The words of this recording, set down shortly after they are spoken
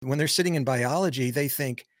when they're sitting in biology, they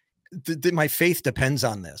think my faith depends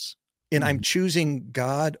on this, and I'm choosing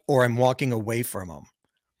God or I'm walking away from him.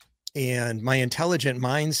 And my intelligent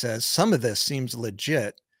mind says some of this seems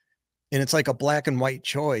legit, and it's like a black and white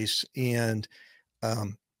choice. And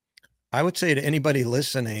I would say to anybody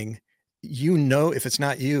listening, if it's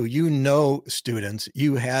not you, students,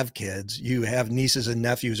 you have kids, you have nieces and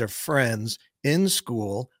nephews or friends in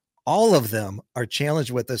school. All of them are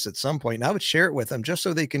challenged with this at some point. And I would share it with them just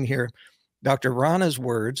so they can hear Dr. Rana's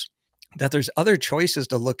words, that there's other choices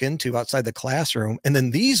to look into outside the classroom. And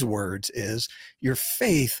then these words is your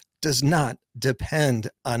faith does not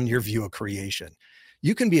depend on your view of creation.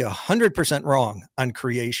 You can be 100% wrong on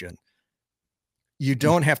creation. You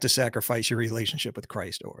don't have to sacrifice your relationship with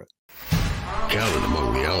Christ over it. Counted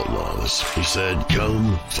among the outlaws, he said,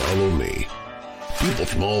 "Come, follow me." People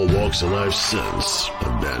from all walks of life since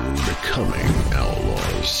have been becoming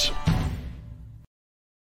outlaws.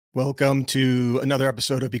 Welcome to another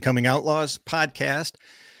episode of Becoming Outlaws podcast,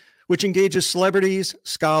 which engages celebrities,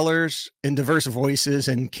 scholars, and diverse voices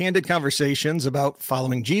in candid conversations about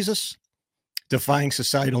following Jesus, defying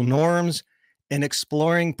societal norms, and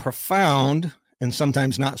exploring profound and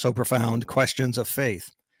sometimes not so profound questions of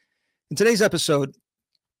faith. In today's episode,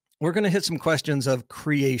 we're going to hit some questions of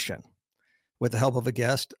creation with the help of a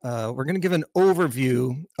guest. We're going to give an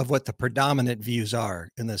overview of what the predominant views are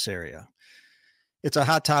in this area. It's a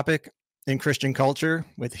hot topic in Christian culture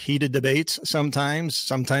with heated debates sometimes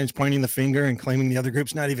pointing the finger and claiming the other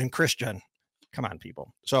group's not even Christian. Come on,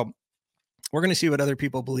 people. So we're going to see what other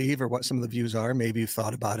people believe or what some of the views are. Maybe you've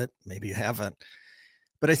thought about it. Maybe you haven't.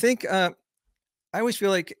 But I think I always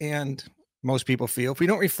feel like, and most people feel, if we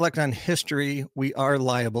don't reflect on history, we are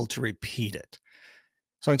liable to repeat it.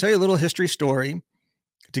 So I can tell you a little history story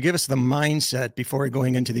to give us the mindset before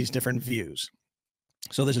going into these different views.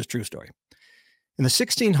 So this is a true story. In the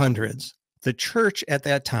 1600s, the church at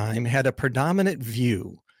that time had a predominant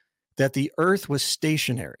view that the earth was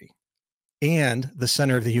stationary and the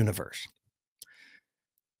center of the universe.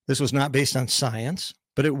 This was not based on science,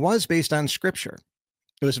 but it was based on scripture.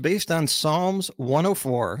 It was based on Psalms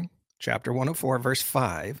 104, chapter 104, verse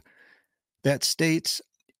 5, that states,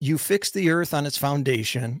 "You fix the earth on its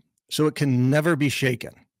foundation, so it can never be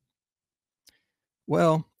shaken."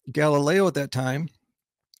 Well, Galileo at that time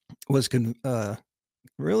was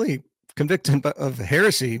really convicted of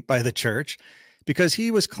heresy by the church because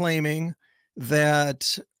he was claiming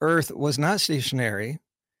that Earth was not stationary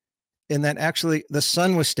and that actually the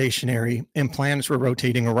sun was stationary and planets were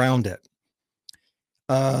rotating around it.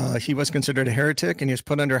 He was considered a heretic and he was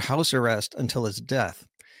put under house arrest until his death.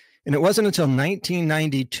 And it wasn't until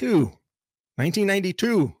 1992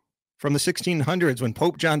 from the 1600s when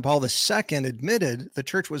Pope John Paul II admitted the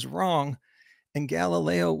church was wrong and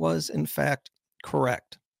Galileo was in fact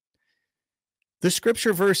correct. The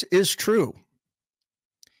scripture verse is true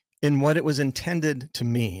in what it was intended to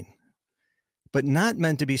mean, but not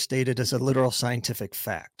meant to be stated as a literal scientific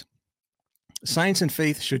fact. Science and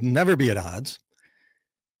faith should never be at odds.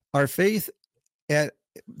 Our faith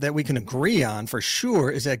that we can agree on for sure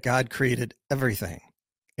is that God created everything.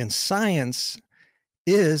 And science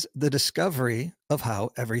is the discovery of how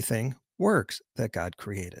everything works that God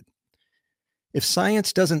created. If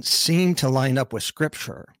science doesn't seem to line up with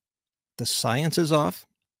scripture, the science is off,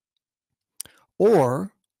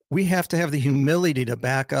 or we have to have the humility to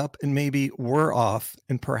back up and maybe we're off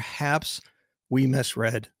and perhaps we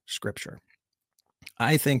misread scripture.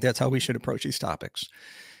 I think that's how we should approach these topics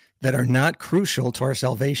that are not crucial to our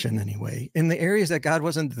salvation anyway, in the areas that God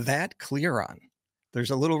wasn't that clear on.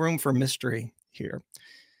 There's a little room for mystery here.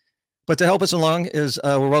 But to help us along is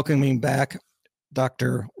we're welcoming back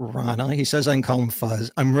Dr. Rana. He says I can call him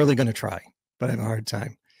Fuzz. I'm really going to try, but I have a hard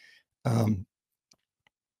time.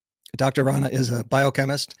 Dr. Rana is a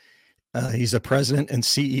biochemist. He's the president and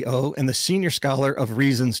CEO and the senior scholar of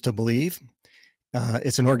Reasons to Believe.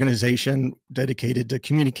 It's an organization dedicated to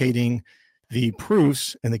communicating the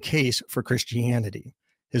proofs and the case for Christianity.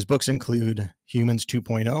 His books include Humans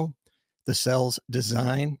 2.0, The Cell's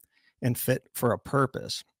Design, and Fit for a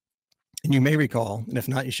Purpose. And you may recall, and if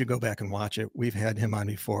not, you should go back and watch it. We've had him on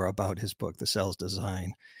before about his book, The Cell's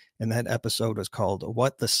Design. And that episode was called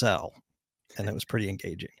What the Cell? And it was pretty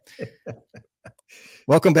engaging.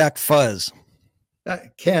 Welcome back, Fuzz.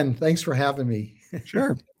 Ken, thanks for having me.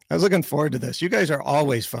 Sure. I was looking forward to this. You guys are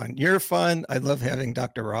always fun. You're fun. I love having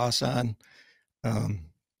Dr. Ross on.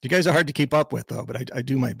 You guys are hard to keep up with, though, but I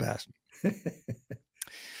do my best.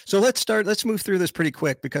 So let's move through this pretty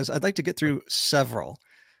quick because I'd like to get through several.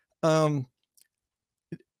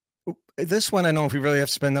 This one, I don't know if we really have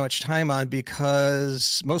to spend that much time on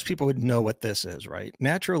because most people would know what this is, right?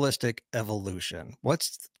 Naturalistic evolution.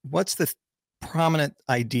 What's the prominent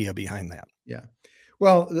idea behind that? Yeah.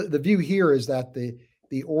 Well, the view here is that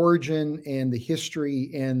the origin and the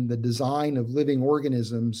history and the design of living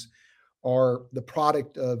organisms are the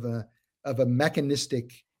product of a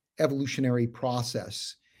mechanistic evolutionary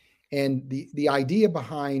process. And the idea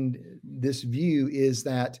behind this view is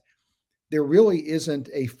that there really isn't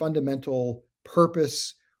a fundamental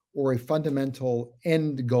purpose or a fundamental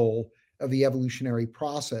end goal of the evolutionary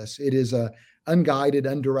process. It is a unguided,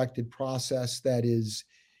 undirected process that is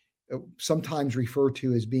sometimes referred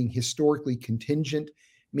to as being historically contingent,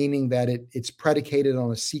 meaning that it's predicated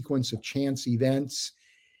on a sequence of chance events,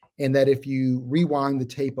 and that if you rewind the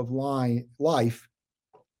tape of life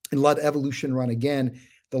and let evolution run again,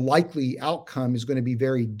 the likely outcome is going to be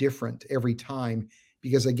very different every time,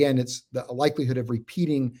 because again, it's the likelihood of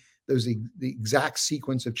repeating the exact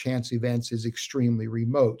sequence of chance events is extremely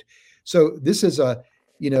remote. So this is a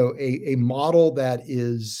model that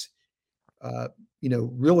is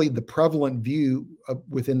really the prevalent view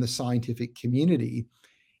within the scientific community.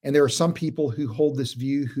 And there are some people who hold this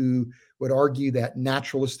view who would argue that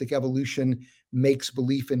naturalistic evolution makes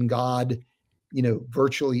belief in God,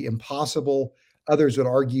 virtually impossible. Others would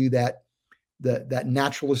argue that that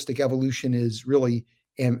naturalistic evolution is really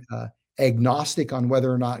agnostic on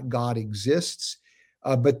whether or not God exists.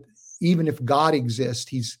 But even if God exists,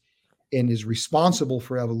 he's and is responsible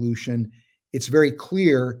for evolution, it's very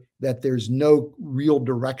clear that there's no real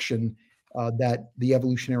direction that the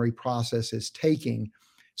evolutionary process is taking.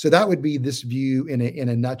 So that would be this view in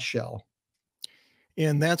a nutshell.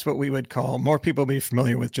 And that's what we would call, more people be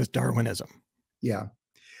familiar with, just Darwinism. Yeah.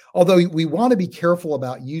 Although we want to be careful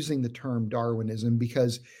about using the term Darwinism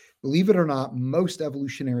because, believe it or not, most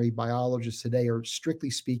evolutionary biologists today are, strictly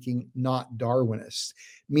speaking, not Darwinists,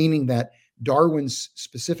 meaning that Darwin's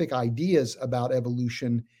specific ideas about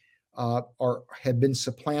evolution have been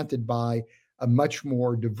supplanted by a much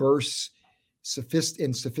more diverse,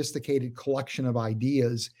 sophisticated collection of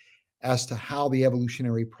ideas as to how the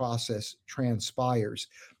evolutionary process transpires.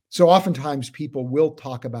 So oftentimes people will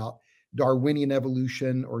talk about Darwinian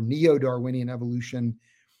evolution or neo-Darwinian evolution,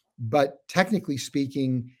 but technically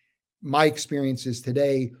speaking, my experience is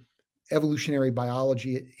today, evolutionary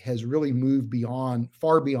biology has really moved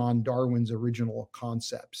far beyond Darwin's original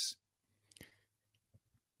concepts.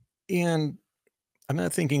 And I'm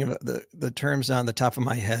not thinking of the terms on the top of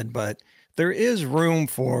my head, but there is room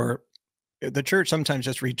for, the church sometimes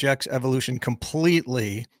just rejects evolution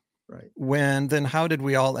completely. Right. Then how did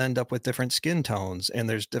we all end up with different skin tones and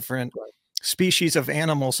there's different species of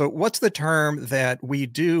animals? So what's the term that we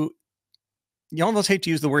do? You almost hate to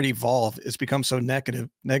use the word evolve. It's become so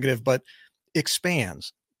negative, but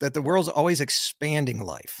expands, that the world's always expanding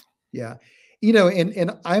life. Yeah.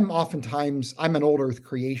 And I'm an old earth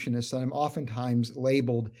creationist, and I'm oftentimes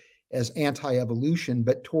labeled as anti-evolution,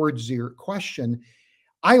 but towards your question,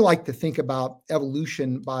 I like to think about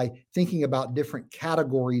evolution by thinking about different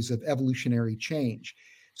categories of evolutionary change.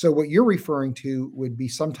 So what you're referring to would be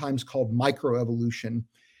sometimes called microevolution,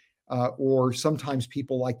 or sometimes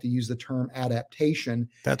people like to use the term adaptation.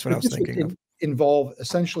 That's what I was thinking of. Involve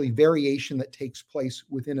essentially variation that takes place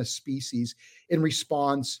within a species in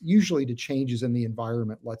response usually to changes in the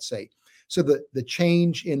environment, let's say. So the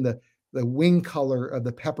change in the wing color of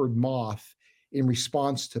the peppered moth in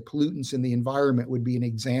response to pollutants in the environment would be an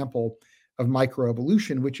example of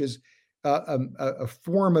microevolution, which is a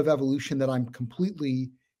form of evolution that I'm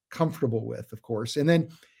completely comfortable with, of course. And then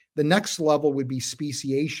the next level would be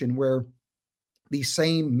speciation, where these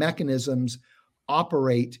same mechanisms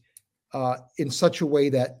operate in such a way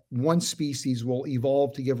that one species will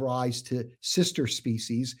evolve to give rise to sister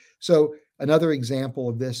species. So another example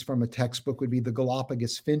of this from a textbook would be the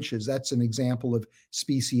Galapagos finches. That's an example of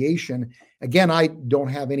speciation. Again, I don't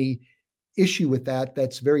have any issue with that.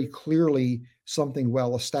 That's very clearly something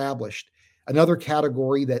well established. Another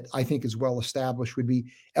category that I think is well established would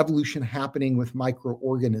be evolution happening with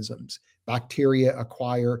microorganisms. Bacteria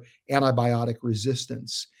acquire antibiotic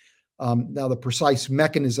resistance. Now, the precise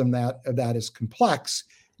mechanism of that is complex,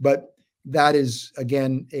 but that is,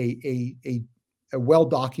 again, a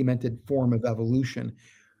well-documented form of evolution.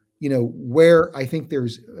 Where I think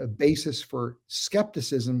there's a basis for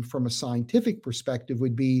skepticism from a scientific perspective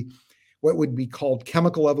would be what would be called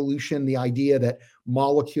chemical evolution, the idea that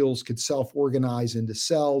molecules could self-organize into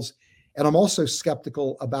cells. And I'm also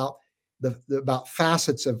skeptical about about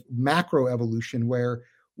facets of macroevolution, where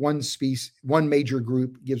one major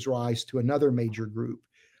group gives rise to another major group.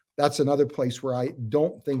 That's another place where I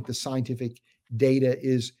don't think the scientific data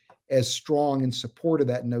is as strong in support of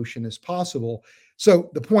that notion as possible. So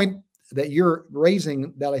the point that you're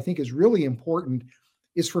raising that I think is really important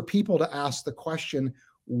is for people to ask the question,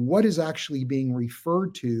 what is actually being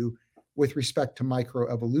referred to with respect to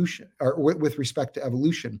microevolution, or with respect to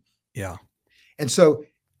evolution? Yeah. And so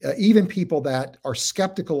even people that are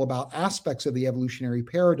skeptical about aspects of the evolutionary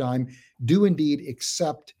paradigm do indeed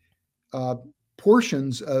accept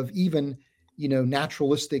portions of even,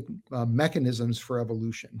 naturalistic mechanisms for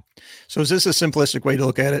evolution. So is this a simplistic way to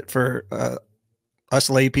look at it for us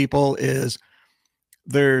lay people? Is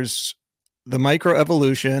there's the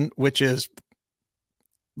microevolution, which is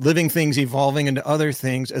living things evolving into other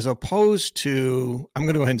things, as opposed to, I'm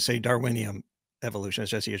going to go ahead and say Darwinian evolution.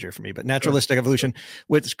 It's just easier for me, but naturalistic evolution,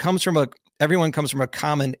 which comes from everyone comes from a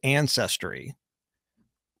common ancestry,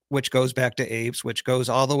 which goes back to apes, which goes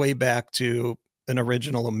all the way back to an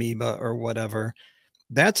original amoeba or whatever.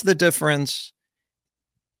 That's the difference.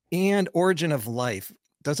 And origin of life.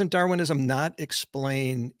 Doesn't Darwinism not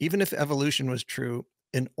explain, even if evolution was true,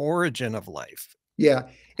 an origin of life? Yeah.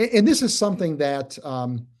 And this is something that,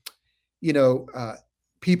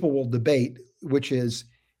 people will debate, which is,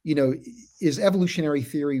 is evolutionary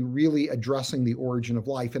theory really addressing the origin of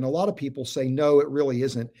life? And a lot of people say, no, it really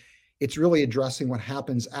isn't. It's really addressing what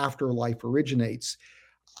happens after life originates.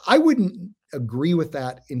 I wouldn't agree with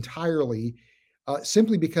that entirely,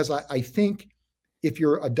 simply because I think if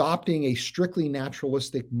you're adopting a strictly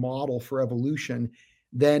naturalistic model for evolution,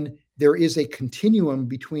 then there is a continuum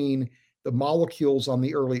between the molecules on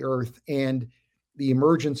the early Earth and the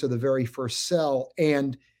emergence of the very first cell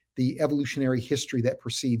and the evolutionary history that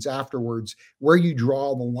proceeds afterwards. Where you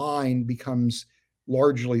draw the line becomes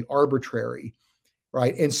largely arbitrary,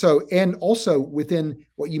 right? And also within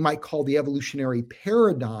what you might call the evolutionary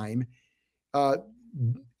paradigm,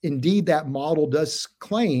 indeed, that model does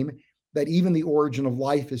claim that even the origin of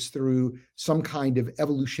life is through some kind of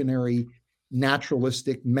evolutionary,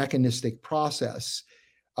 naturalistic, mechanistic process.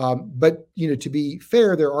 But to be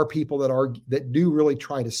fair, there are people that do really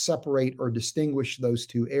try to separate or distinguish those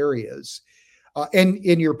two areas. And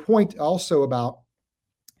in your point also about,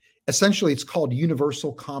 essentially, it's called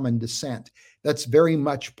universal common descent. That's very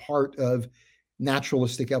much part of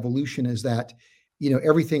naturalistic evolution, is that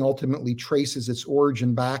everything ultimately traces its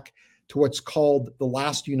origin back to what's called the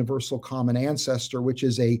last universal common ancestor, which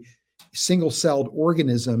is a single-celled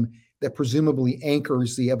organism that presumably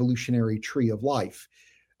anchors the evolutionary tree of life.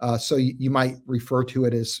 So you might refer to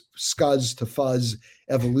it as scuzz to fuzz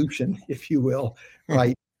evolution, if you will,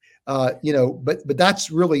 right? But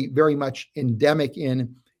that's really very much endemic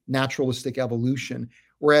in naturalistic evolution.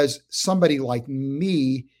 Whereas somebody like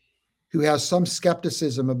me, who has some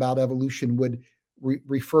skepticism about evolution, would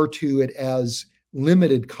refer to it as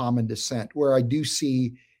limited common descent, where I do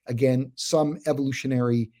see, again, some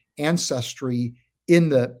evolutionary ancestry in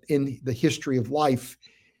the history of life,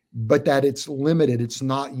 but that it's limited, it's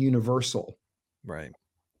not universal. Right.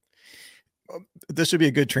 This would be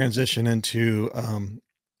a good transition into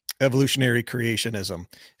evolutionary creationism.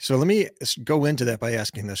 So let me go into that by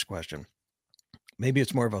asking this question. Maybe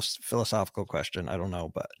it's more of a philosophical question, I don't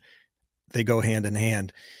know, but they go hand in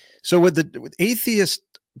hand. So with atheist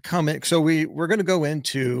coming, so we're going to go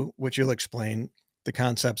into, which you'll explain, the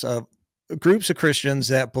concepts of groups of Christians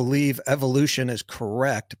that believe evolution is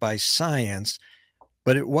correct by science,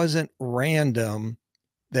 but it wasn't random,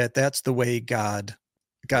 that's the way God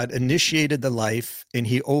initiated the life and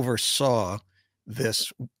he oversaw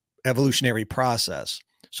this evolutionary process.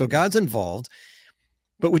 So God's involved.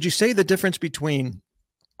 But would you say the difference between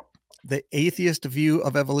the atheist view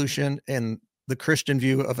of evolution and the Christian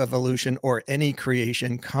view of evolution, or any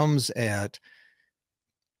creation, comes at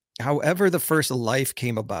however the first life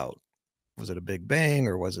came about? Was it a big bang,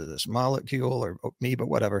 or was it this molecule or amoeba,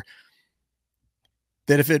 whatever?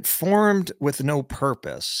 That if it formed with no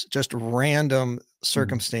purpose, just random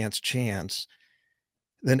circumstance, chance,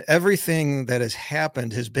 then everything that has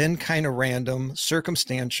happened has been kind of random,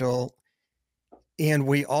 circumstantial. And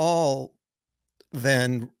we all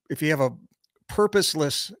then, if you have a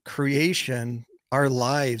purposeless creation, our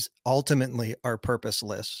lives ultimately are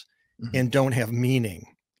purposeless and don't have meaning.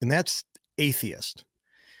 And that's atheist.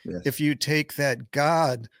 Yes. If you take that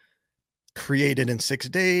God created in 6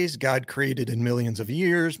 days, God created in millions of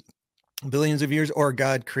years, billions of years, or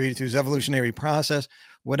God created through his evolutionary process,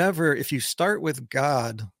 whatever, if you start with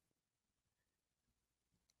God,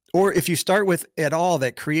 or if you start with at all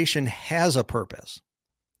that creation has a purpose,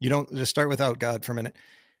 you don't just start without God for a minute,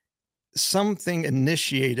 something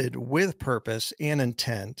initiated with purpose and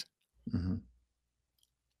intent,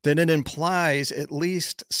 then it implies at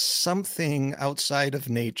least something outside of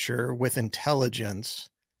nature with intelligence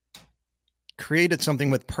created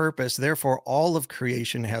something with purpose. Therefore, all of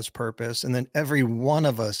creation has purpose. And then every one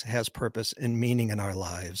of us has purpose and meaning in our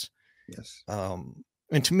lives. Yes.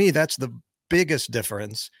 And to me, that's the biggest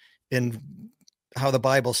difference in how the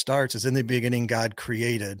Bible starts is in the beginning, God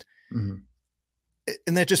created. Mm-hmm.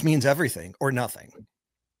 And that just means everything or nothing.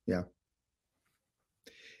 Yeah.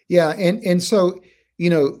 Yeah. And so,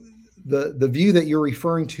 the view that you're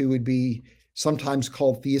referring to would be sometimes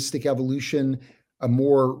called theistic evolution. A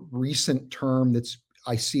more recent term that's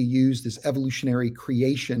I see used is evolutionary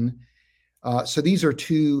creation. So these are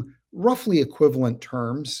two roughly equivalent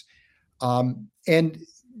terms. And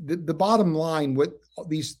the bottom line, what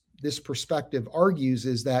this perspective argues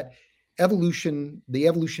is that the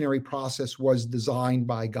evolutionary process was designed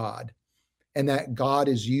by God, and that God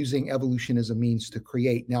is using evolution as a means to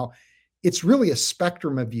create. Now, it's really a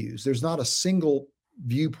spectrum of views. There's not a single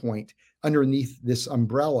viewpoint underneath this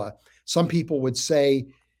umbrella. Some people would say,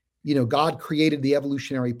 God created the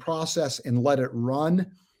evolutionary process and let it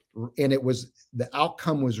run, and the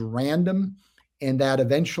outcome was random, and that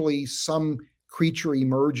eventually some creature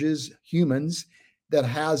emerges, humans, that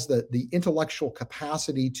has the intellectual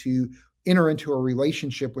capacity to enter into a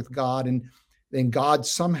relationship with God, and then God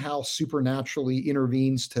somehow supernaturally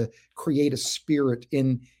intervenes to create a spirit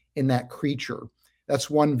in that creature. That's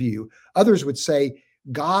one view. Others would say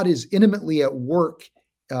God is intimately at work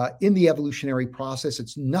in the evolutionary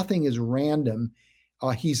process. Nothing is random.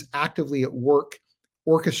 He's actively at work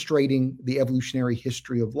orchestrating the evolutionary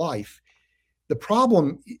history of life. The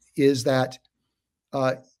problem is that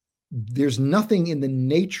there's nothing in the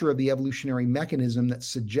nature of the evolutionary mechanism that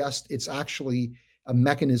suggests it's actually a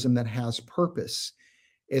mechanism that has purpose.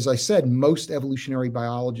 As I said, most evolutionary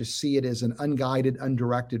biologists see it as an unguided,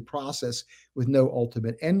 undirected process with no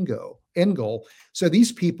ultimate end goal. So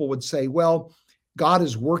these people would say, well, God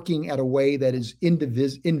is working at a way that is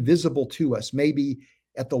invisible to us, maybe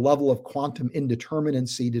at the level of quantum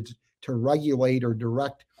indeterminacy to regulate or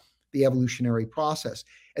direct the evolutionary process.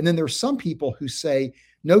 And then there's some people who say,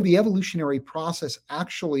 no, the evolutionary process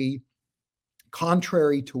actually,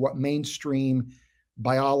 contrary to what mainstream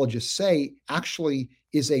biologists say, actually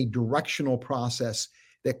is a directional process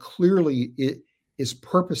that clearly is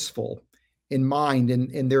purposeful in mind.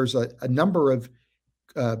 And there's a number of,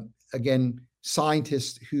 again,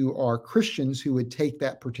 scientists who are Christians who would take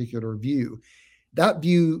that particular view. That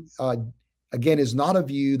view, again, is not a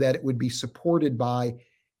view that it would be supported by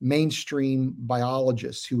mainstream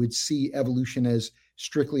biologists who would see evolution as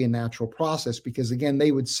strictly a natural process, because, again,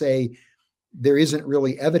 they would say there isn't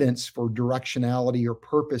really evidence for directionality or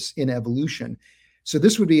purpose in evolution. So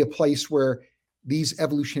this would be a place where these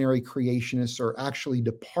evolutionary creationists are actually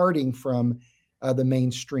departing from the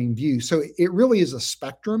mainstream view. So it really is a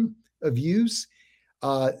spectrum of views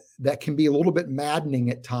that can be a little bit maddening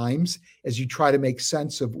at times as you try to make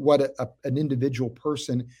sense of what an individual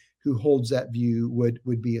person who holds that view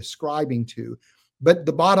would be ascribing to. But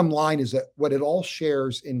the bottom line is that what it all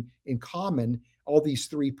shares in common, all these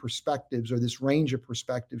three perspectives or this range of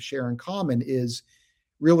perspectives share in common, is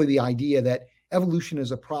really the idea that evolution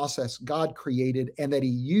is a process God created and that he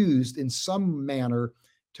used in some manner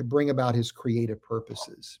to bring about his creative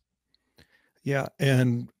purposes. Yeah.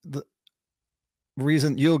 And the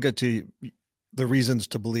reason you'll get to the reasons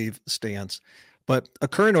to believe stance, but a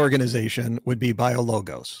current organization would be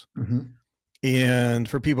BioLogos. Mm-hmm. And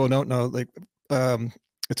for people who don't know, like,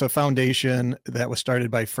 it's a foundation that was started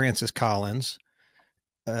by Francis Collins.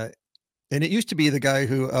 And it used to be the guy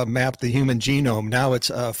who mapped the human genome. Now it's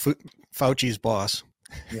Fauci's boss.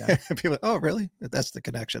 Yeah. People, oh, really? That's the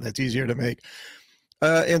connection. That's easier to make.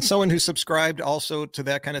 And someone who subscribed also to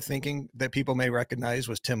that kind of thinking that people may recognize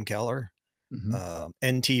was Tim Keller. Mm-hmm.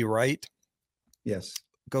 N.T. Wright. Yes.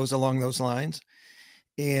 Goes along those lines.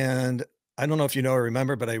 And I don't know if you know or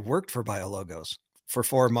remember, but I worked for BioLogos for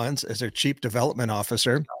 4 months as their chief development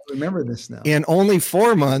officer. I remember this now. And only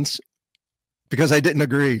 4 months because I didn't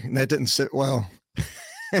agree and that didn't sit well.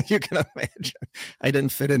 You can imagine I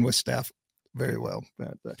didn't fit in with staff very well.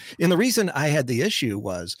 And the reason I had the issue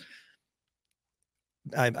was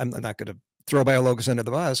I'm not going to throw BioLogos under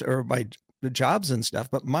the bus or the jobs and stuff,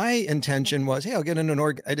 but my intention was, hey, I'll get in an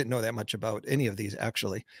org. I didn't know that much about any of these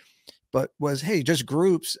actually, but was, hey, just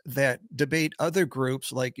groups that debate other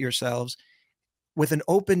groups like yourselves with an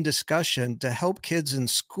open discussion to help kids in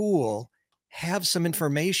school have some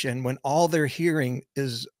information when all they're hearing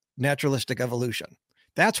is naturalistic evolution.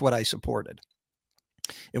 That's what I supported.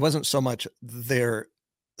 It wasn't so much their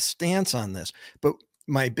stance on this, but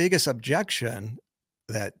my biggest objection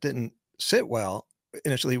that didn't sit well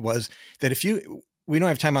initially was that we don't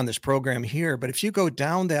have time on this program here, but if you go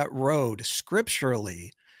down that road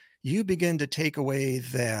scripturally, you begin to take away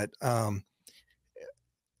that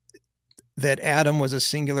that Adam was a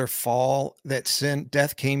singular fall, that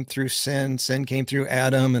death came through sin came through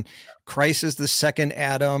Adam, and Christ is the second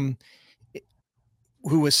Adam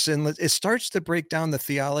who was sinless. It starts to break down the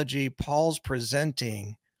theology Paul's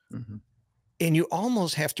presenting. Mm-hmm. And you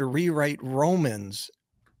almost have to rewrite Romans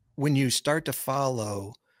when you start to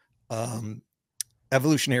follow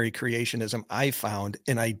evolutionary creationism, I found,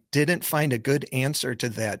 and I didn't find a good answer to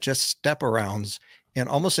that, just step arounds and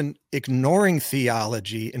almost ignoring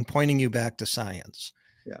theology and pointing you back to science.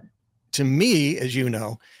 Yeah. To me, as you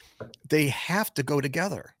know, they have to go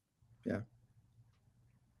together. Yeah.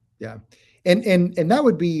 Yeah. And that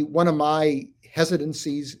would be one of my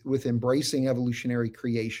hesitancies with embracing evolutionary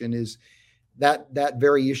creation, is that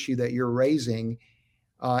very issue that you're raising.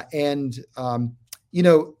 I'm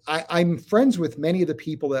friends with many of the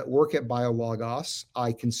people that work at BioLogos.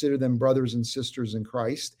 I consider them brothers and sisters in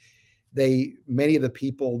Christ. Many of the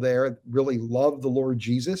people there really love the Lord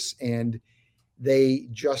Jesus, and they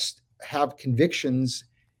just have convictions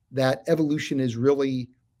that evolution is really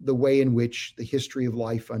the way in which the history of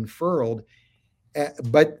life unfurled.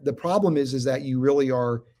 But the problem is that you really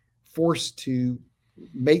are forced to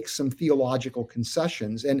make some theological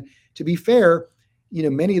concessions. And to be fair,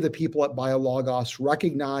 many of the people at BioLogos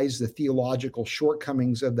recognize the theological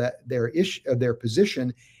shortcomings of their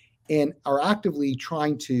position and are actively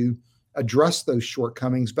trying to address those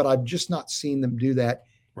shortcomings. But I've just not seen them do that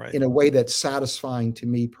in a way that's satisfying to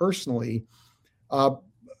me personally. But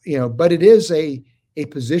it is a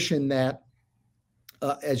position that,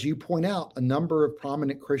 as you point out, a number of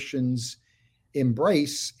prominent Christians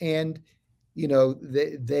embrace, and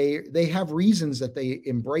they have reasons that they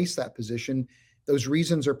embrace that position. Those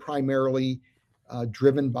reasons are primarily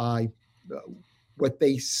driven by what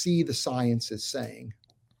they see the science is saying.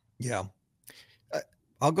 Yeah.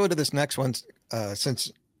 I'll go to this next one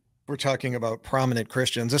since we're talking about prominent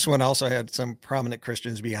Christians. This one also had some prominent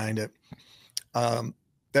Christians behind it.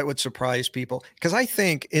 That would surprise people, because I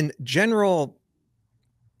think in general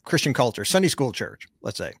Christian culture, Sunday school church,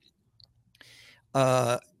 let's say,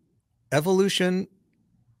 evolution,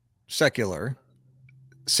 secular,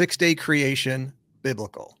 6-day creation,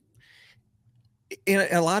 biblical. And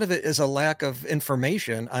a lot of it is a lack of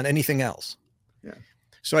information on anything else. Yeah.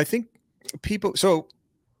 So I think the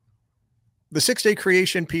 6-day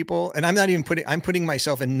creation people, and I'm putting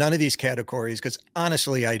myself in none of these categories because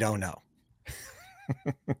honestly, I don't know.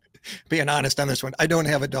 Being honest on this one, I don't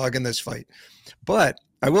have a dog in this fight, but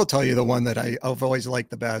I will tell you the one that I've always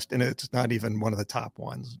liked the best, and it's not even one of the top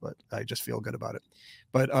ones, but I just feel good about it.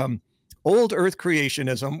 But old earth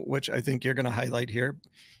creationism, which I think you're going to highlight here,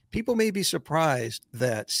 people may be surprised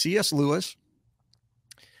that C.S. Lewis,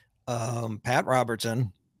 Pat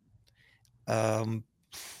Robertson,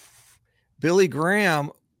 Billy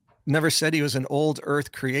Graham never said he was an old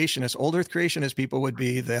earth creationist. Old earth creationist people would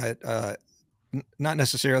be that not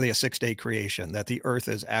necessarily a 6-day creation, that the earth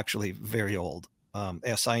is actually very old,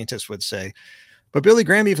 as scientists would say. But Billy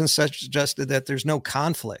Graham even suggested that there's no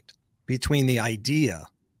conflict between the idea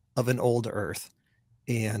of an old earth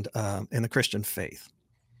and the Christian faith.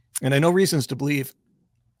 And I know reasons to believe,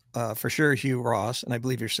 for sure, Hugh Ross, and I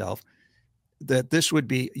believe yourself, that this would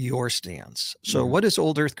be your stance. So what is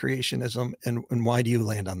old earth creationism, and why do you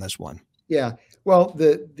land on this one? Yeah, well,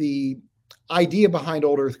 the idea behind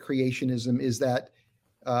old earth creationism is that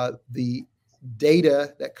the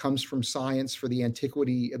data that comes from science for the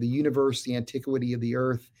antiquity of the universe, the antiquity of the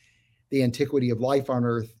earth, the antiquity of life on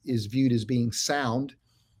earth is viewed as being sound.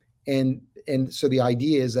 And so the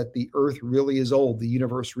idea is that the earth really is old, the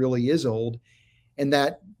universe really is old, and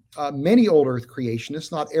that many old earth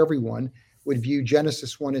creationists, not everyone, would view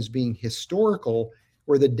Genesis 1 as being historical,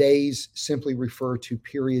 where the days simply refer to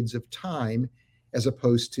periods of time as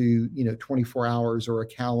opposed to 24 hours or a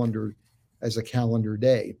calendar as a calendar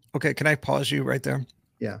day. Okay, can I pause you right there?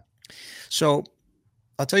 Yeah. So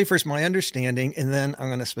I'll tell you first my understanding, and then I'm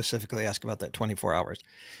going to specifically ask about that 24 hours.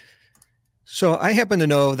 So I happen to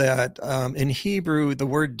know that in Hebrew, the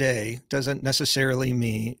word day doesn't necessarily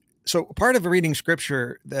mean. So part of reading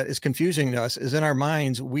scripture that is confusing to us is in our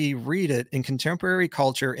minds, we read it in contemporary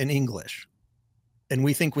culture in English, and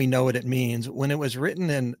we think we know what it means when it was written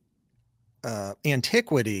in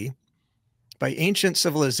antiquity by ancient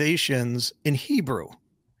civilizations in Hebrew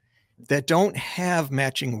that don't have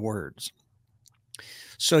matching words.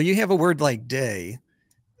 So you have a word like day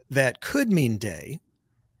that could mean day.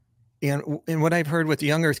 And what I've heard with the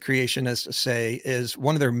young earth creationists say is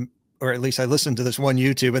one of their, or at least I listened to this one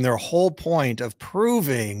YouTube, and their whole point of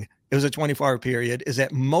proving it was a 24-hour period is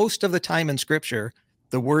that most of the time in scripture,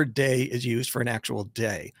 the word day is used for an actual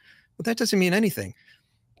day. Well, that doesn't mean anything,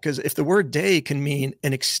 because if the word day can mean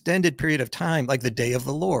an extended period of time, like the day of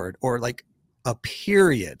the Lord, or like a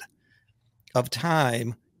period of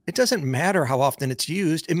time, it doesn't matter how often it's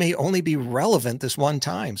used. It may only be relevant this one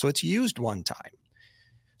time. So it's used one time.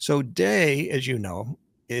 So day, as you know,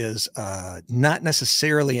 is not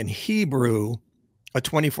necessarily in Hebrew a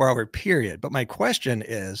 24-hour period. But my question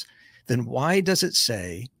is, then why does it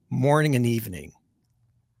say morning and evening?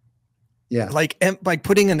 Yeah. Like by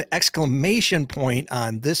putting an exclamation point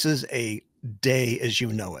on, this is a day as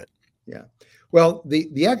you know it. Yeah. Well,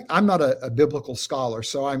 I'm not a biblical scholar,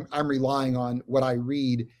 so I'm relying on what I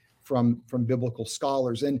read from biblical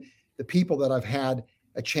scholars and the people that I've had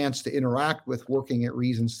a chance to interact with working at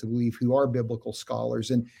Reasons to Believe who are biblical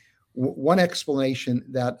scholars. And one explanation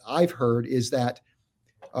that I've heard is that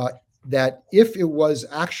that if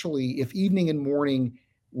evening and morning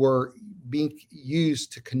were being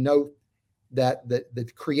used to connote that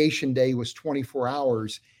the creation day was 24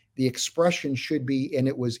 hours, the expression should be, and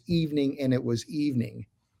it was evening and it was evening,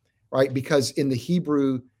 right? Because in the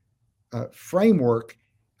Hebrew framework,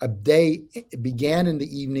 a day began in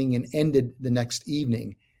the evening and ended the next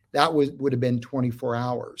evening. That would have been 24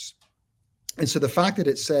 hours. And so the fact that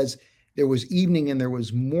it says there was evening and there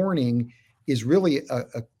was morning is really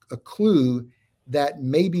a clue that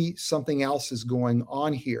maybe something else is going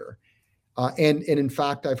on here. And in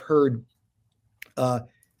fact, I've heard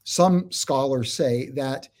some scholars say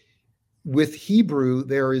that with Hebrew,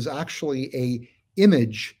 there is actually a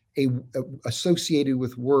image associated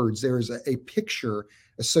with words. There is a picture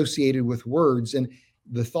associated with words. And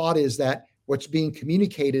the thought is that what's being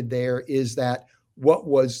communicated there is that what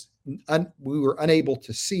was we were unable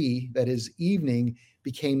to see, that is evening,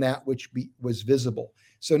 became that which was visible.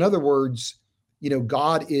 So in other words,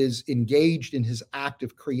 God is engaged in his act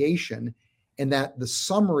of creation, and that the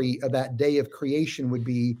summary of that day of creation would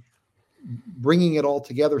be bringing it all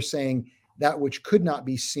together, saying that which could not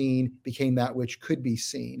be seen became that which could be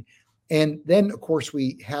seen. And then, of course,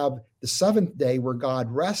 we have the seventh day where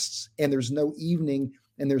God rests, and there's no evening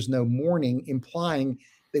and there's no morning, implying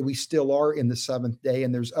that we still are in the seventh day.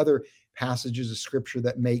 And there's other passages of scripture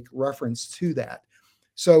that make reference to that.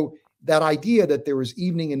 So that idea that there was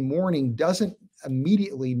evening and morning doesn't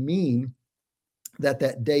immediately mean that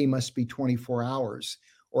that day must be 24 hours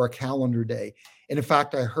or a calendar day. And in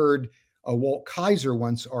fact, I heard Walt Kaiser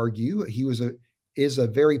once argue, he is a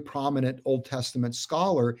very prominent Old Testament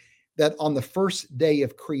scholar, that on the first day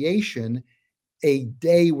of creation, a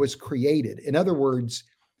day was created. In other words,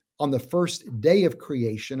 on the first day of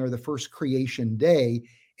creation, or the first creation day,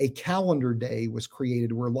 a calendar day was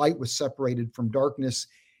created where light was separated from darkness,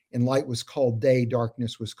 and light was called day,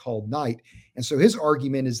 darkness was called night. And so his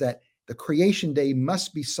argument is that the creation day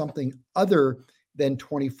must be something other than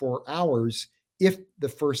 24 hours if the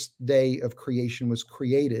first day of creation was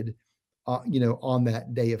created, on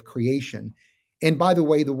that day of creation. And by the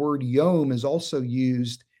way, the word yom is also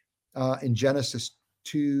used in Genesis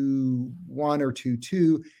 2:1 or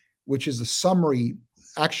 2:2, which is a summary.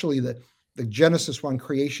 Actually, the Genesis 1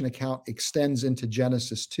 creation account extends into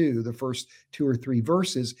Genesis 2, the first 2 or 3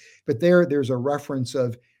 verses. But there's a reference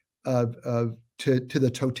to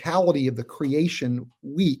the totality of the creation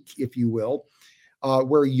week, if you will,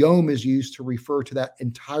 where yom is used to refer to that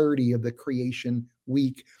entirety of the creation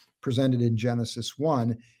week presented in Genesis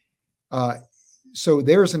 1. So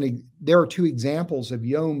there are 2 examples of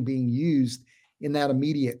yom being used in that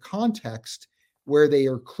immediate context where they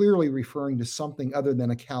are clearly referring to something other than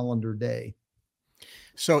a calendar day.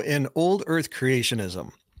 So in old earth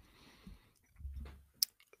creationism,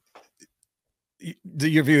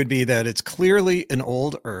 your view would be that it's clearly an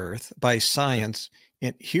old earth by science.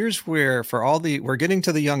 And here's where, we're getting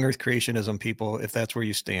to the young earth creationism people, if that's where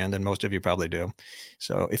you stand, and most of you probably do.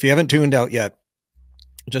 So if you haven't tuned out yet,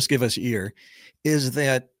 just give us ear. Is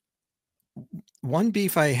that one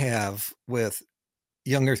beef I have with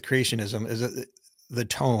young earth creationism is the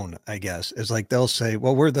tone, I guess, is like they'll say,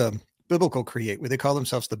 well, we're the biblical they call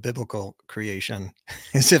themselves the biblical creation,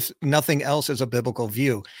 as if nothing else is a biblical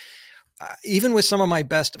view. Even with some of my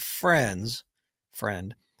best friend,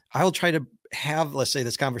 I'll try to have, let's say,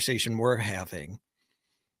 this conversation we're having.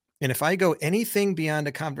 And if I go anything beyond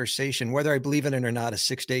a conversation, whether I believe in it or not, a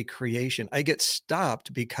 6-day creation, I get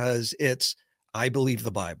stopped because I believe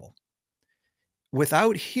the Bible.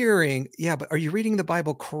 Without hearing, yeah, but are you reading the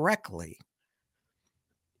Bible correctly?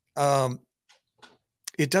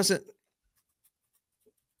 It doesn't,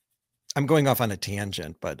 I'm going off on a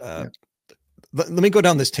tangent, but let me go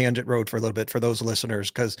down this tangent road for a little bit for those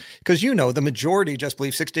listeners, because the majority just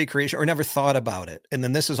believe 6-day creation or never thought about it. And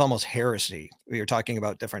then this is almost heresy. We are talking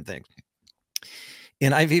about different things.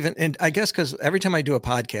 And and I guess because every time I do a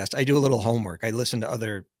podcast, I do a little homework. I listen to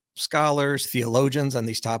other scholars, theologians on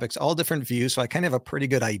these topics, all different views. So I kind of have a pretty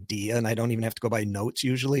good idea, and I don't even have to go by notes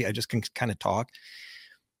usually. I just can kind of talk.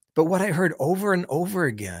 But what I heard over and over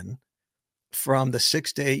again from the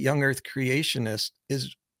 6 to 8 young earth creationists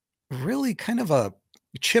is really kind of a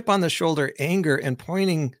chip on the shoulder anger and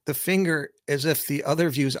pointing the finger as if the other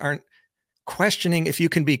views aren't questioning if you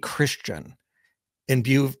can be Christian and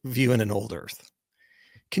view in an old earth.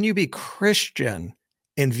 Can you be Christian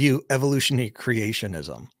and view evolutionary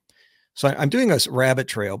creationism? So I'm doing a rabbit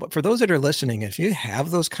trail, but for those that are listening, if you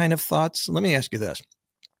have those kind of thoughts, let me ask you this.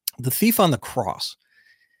 The thief on the cross,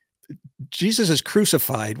 Jesus is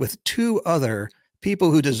crucified with 2 other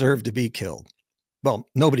people who deserve to be killed. Well,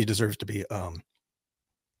 nobody deserves to be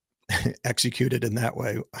executed in that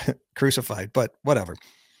way, crucified, but whatever.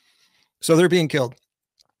 So they're being killed.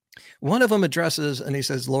 One of them addresses and he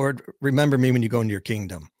says, Lord, remember me when you go into your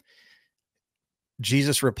kingdom.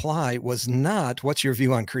 Jesus' reply was not, what's your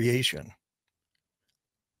view on creation?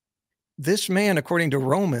 This man, according to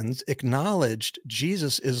Romans, acknowledged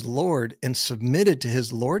Jesus is Lord and submitted to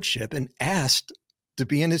his lordship and asked to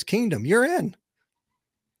be in his kingdom. You're in.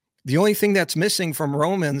 The only thing that's missing from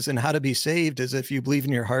Romans and how to be saved is if you believe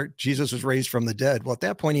in your heart, Jesus was raised from the dead. Well, at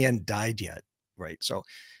that point, he hadn't died yet, right? So,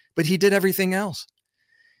 but he did everything else.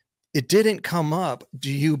 It didn't come up.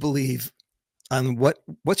 Do you believe on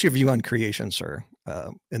what's your view on creation, sir?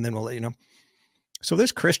 And then we'll let you know. So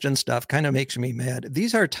this Christian stuff kind of makes me mad.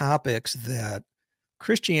 These are topics that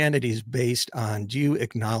Christianity is based on. Do you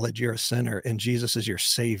acknowledge you're a sinner and Jesus is your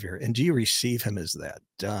savior? And do you receive him as that?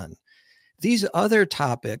 Done. These other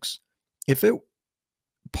topics,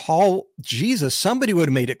 Jesus, somebody would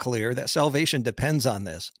have made it clear that salvation depends on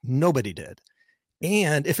this. Nobody did.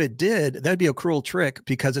 And if it did, that'd be a cruel trick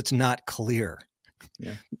because it's not clear.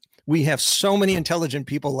 Yeah. We have so many intelligent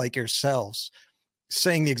people like yourselves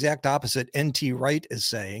saying the exact opposite. N.T. Wright is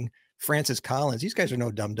saying, Francis Collins, these guys are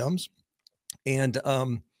no dum-dums. And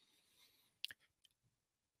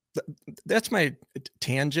that's my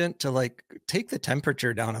tangent to take the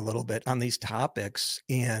temperature down a little bit on these topics.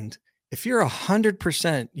 And if you're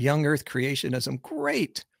 100% young earth creationism,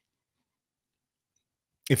 great.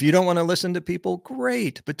 If you don't want to listen to people,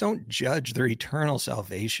 great, but don't judge their eternal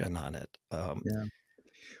salvation on it. Yeah.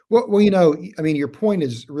 Well, your point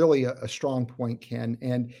is really a strong point, Ken.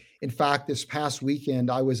 And in fact, this past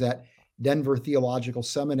weekend, I was at Denver Theological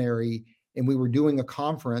Seminary, and we were doing a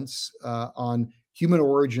conference on human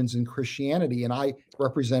origins in Christianity, and I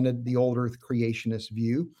represented the old earth creationist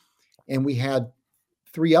view. And we had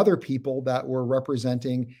 3 other people that were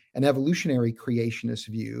representing an evolutionary creationist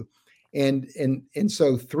view. And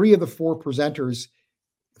so 3 of the 4 presenters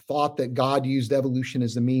thought that God used evolution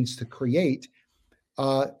as the means to create.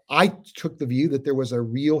 I took the view that there was a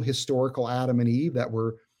real historical Adam and Eve that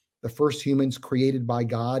were the first humans created by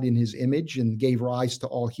God in his image and gave rise to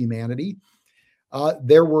all humanity.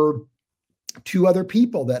 There were 2 other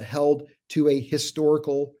people that held to a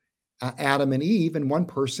historical Adam and Eve, and one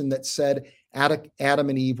person that said Adam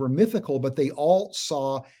and Eve were mythical, but they all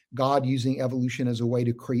saw God using evolution as a way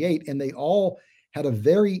to create, and they all had a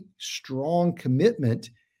very strong commitment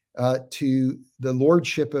to the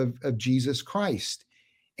lordship of Jesus Christ.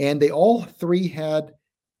 And they all 3 had,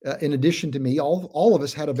 in addition to me, all of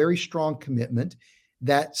us had a very strong commitment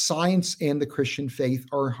that science and the Christian faith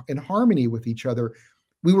are in harmony with each other.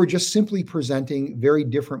 We were just simply presenting very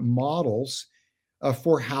different models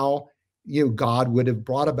for how God would have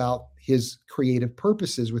brought about his creative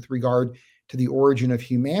purposes with regard to the origin of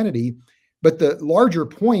humanity. But the larger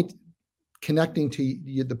point, connecting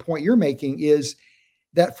to the point you're making, is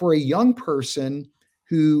that for a young person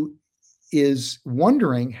who is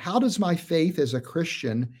wondering, how does my faith as a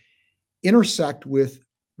Christian intersect with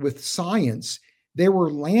science, there were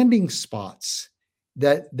landing spots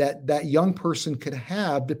that young person could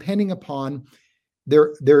have depending upon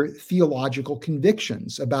their theological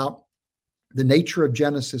convictions about the nature of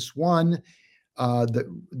Genesis 1,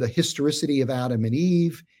 the historicity of Adam and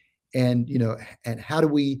Eve, and how do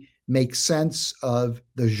we make sense of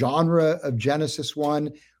the genre of Genesis 1?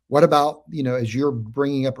 What about, as you're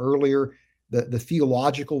bringing up earlier, the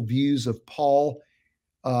theological views of Paul?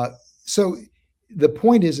 So the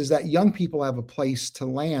point is that young people have a place to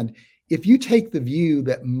land. If you take the view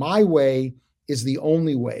that my way is the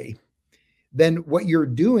only way, then what you're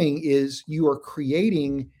doing is you are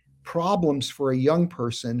creating problems for a young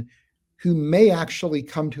person who may actually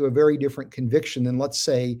come to a very different conviction than, let's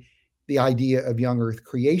say, the idea of young earth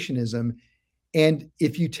creationism. And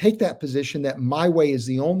if you take that position that my way is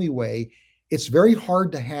the only way, it's very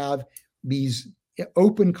hard to have these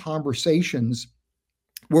open conversations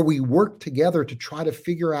where we work together to try to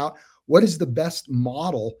figure out what is the best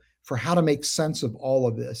model for how to make sense of all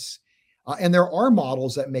of this. And there are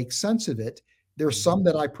models that make sense of it. There's some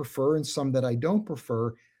that I prefer and some that I don't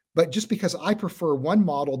prefer. But just because I prefer one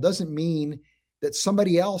model doesn't mean that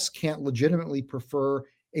somebody else can't legitimately prefer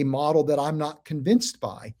a model that I'm not convinced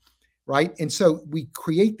by, right? And so we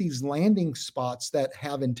create these landing spots that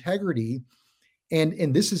have integrity,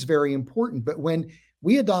 and this is very important. But when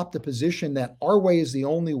we adopt a position that our way is the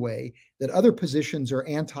only way, that other positions are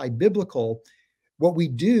anti-biblical, what we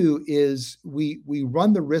do is we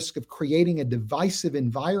run the risk of creating a divisive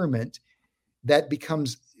environment that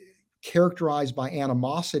becomes characterized by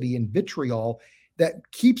animosity and vitriol that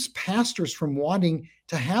keeps pastors from wanting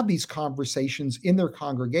to have these conversations in their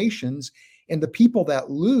congregations. And the people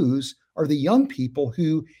that lose are the young people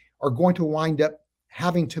who are going to wind up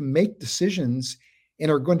having to make decisions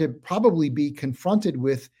and are going to probably be confronted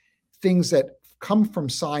with things that come from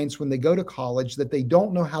science when they go to college that they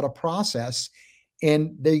don't know how to process.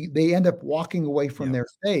 And they end up walking away from their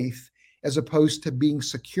faith as opposed to being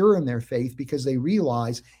secure in their faith because they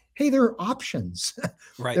realize, hey, there are options.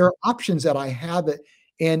 Right. There are options that I have that,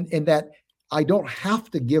 and that I don't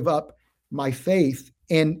have to give up my faith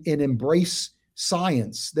and embrace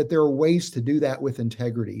science, that there are ways to do that with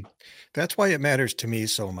integrity. That's why it matters to me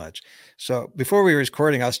so much. So before we were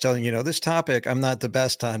recording, I was telling you, this topic I'm not the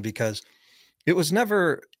best on because it was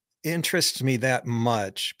never interests me that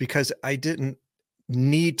much because I didn't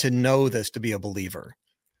need to know this to be a believer.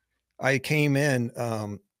 I came in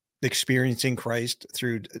experiencing Christ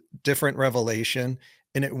through different revelation,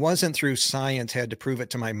 and it wasn't through science, had to prove it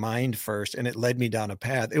to my mind first, and it led me down a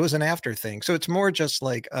path. It was an after thing. So it's more just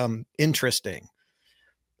like interesting.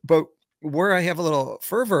 But where I have a little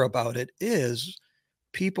fervor about it is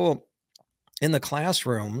people in the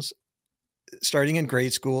classrooms, starting in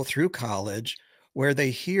grade school through college, where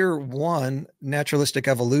they hear one naturalistic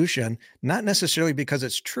evolution, not necessarily because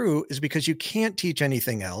it's true, is because you can't teach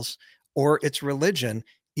anything else, or it's religion,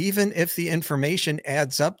 even if the information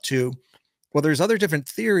adds up to, well, there's other different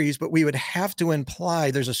theories, but we would have to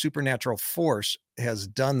imply there's a supernatural force has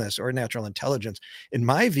done this, or natural intelligence. In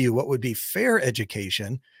my view, what would be fair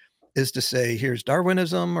education is to say, here's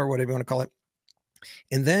Darwinism or whatever you want to call it.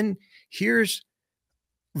 And then here's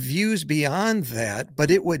views beyond that,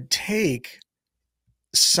 but it would take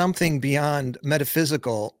something beyond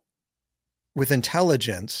metaphysical with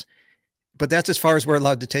intelligence, but that's as far as we're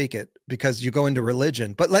allowed to take it because you go into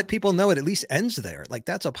religion, but let people know it at least ends there. Like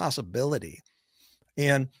that's a possibility.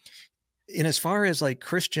 And as far as like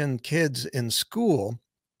Christian kids in school,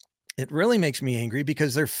 it really makes me angry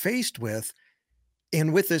because they're faced with,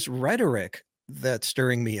 and with this rhetoric that's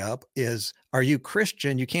stirring me up is, are you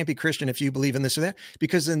Christian? You can't be Christian if you believe in this or that,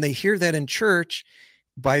 because then they hear that in church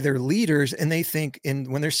by their leaders, and they think,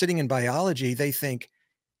 when they're sitting in biology, they think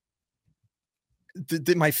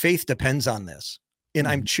that my faith depends on this, and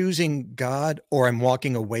I'm choosing God or I'm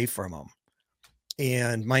walking away from him.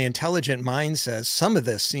 And my intelligent mind says some of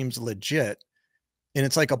this seems legit, and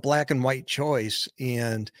it's like a black and white choice.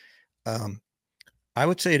 And I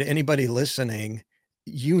would say to anybody listening,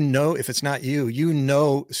 if it's not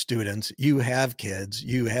you, students, you have kids,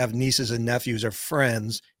 you have nieces and nephews or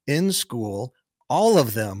friends in school. All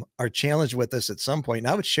of them are challenged with this at some point. And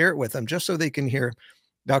I would share it with them just so they can hear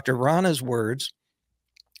Dr. Rana's words,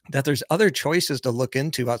 that there's other choices to look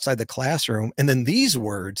into outside the classroom. And then these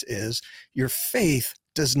words is, your faith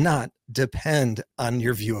does not depend on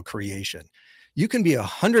your view of creation. You can be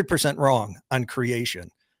 100% wrong on creation.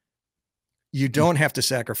 You don't have to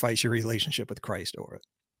sacrifice your relationship with Christ over it.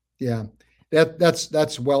 Yeah,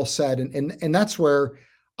 that's well said. And that's where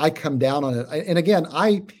I come down on it. And again,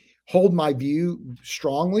 I hold my view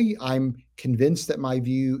strongly. I'm convinced that my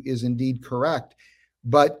view is indeed correct,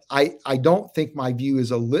 but I don't think my view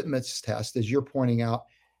is a litmus test, as you're pointing out,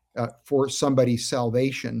 for somebody's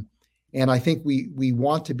salvation. And I think we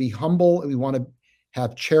want to be humble, and we want to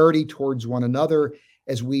have charity towards one another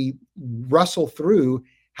as we wrestle through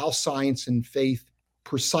how science and faith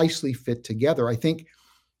precisely fit together. I think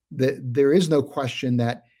that there is no question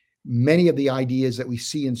that many of the ideas that we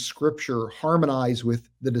see in Scripture harmonize with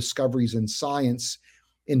the discoveries in science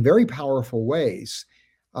in very powerful ways,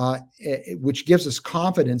 which gives us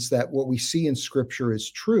confidence that what we see in Scripture is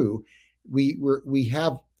true. We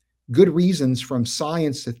have good reasons from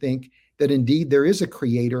science to think that indeed there is a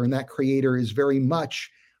creator, and that creator is very much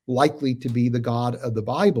likely to be the God of the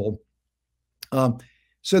Bible.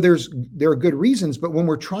 So there are good reasons, but when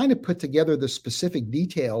we're trying to put together the specific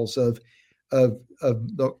details of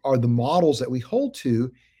the models that we hold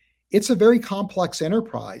to, it's a very complex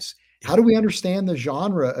enterprise. How do we understand the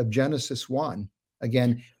genre of Genesis 1?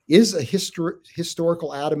 again, is a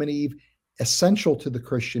historical Adam and Eve essential to the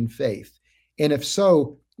Christian faith? And if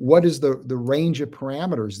so, what is the range of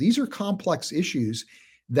parameters? These are complex issues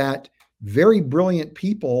that very brilliant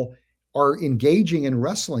people are engaging and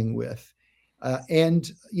wrestling with.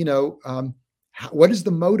 What is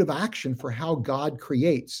the mode of action for how God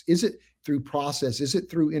creates? Is it through process? Is it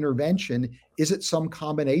through intervention? Is it some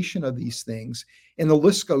combination of these things? And the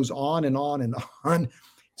list goes on and on and on.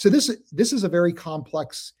 So this is a very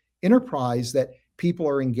complex enterprise that people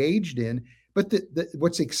are engaged in. But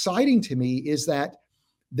what's exciting to me is that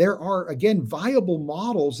there are, again, viable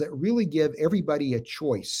models that really give everybody a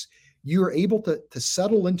choice. You're able to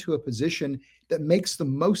settle into a position that makes the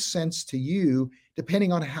most sense to you,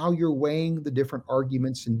 depending on how you're weighing the different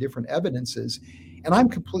arguments and different evidences. And I'm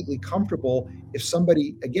completely comfortable if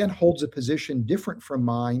somebody, again, holds a position different from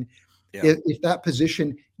mine, if that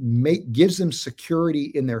position gives them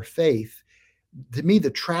security in their faith. To me,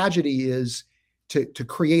 the tragedy is to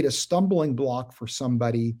create a stumbling block for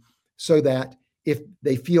somebody so that if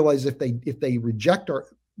they feel as if they reject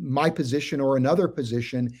my position or another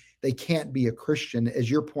position, they can't be a Christian. As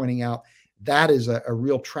you're pointing out, that is a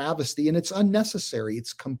real travesty, and it's unnecessary.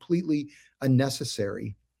 It's completely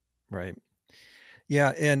unnecessary. Right.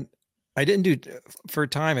 Yeah. And I didn't do, for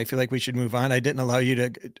time, I feel like we should move on. I didn't allow you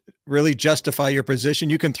to really justify your position.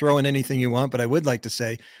 You can throw in anything you want, but I would like to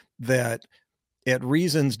say that at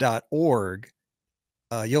reasons.org,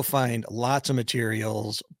 you'll find lots of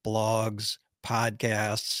materials, blogs,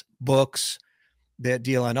 podcasts, books that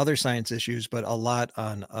deal on other science issues, but a lot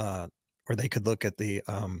on, or they could look at the,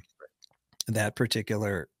 that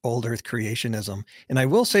particular old earth creationism. And I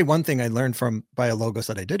will say one thing I learned from Biologos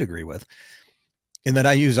that I did agree with, and that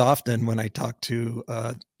I use often when I talk to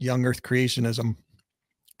young earth creationism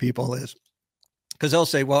people, is because they'll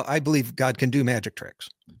say, well, I believe God can do magic tricks.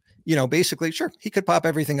 Basically, sure, he could pop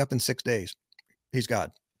everything up in 6 days. He's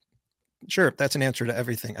God. Sure, that's an answer to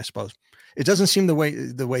everything, I suppose. It doesn't seem the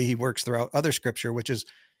way he works throughout other scripture, which is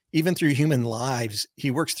even through human lives,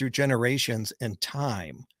 he works through generations and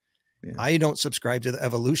time. Yeah. I don't subscribe to the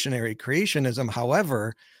evolutionary creationism.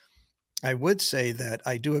 However, I would say that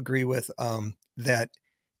I do agree with that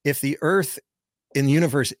if the earth in the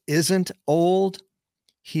universe isn't old,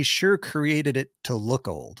 he sure created it to look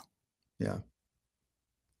old. Yeah.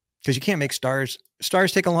 Because you can't make stars.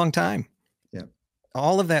 Stars take a long time. Yeah.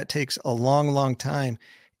 All of that takes a long, long time.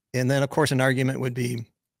 And then, of course, an argument would be,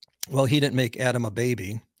 well, he didn't make Adam a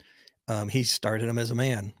baby. He started him as a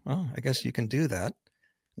man. Well, I guess you can do that.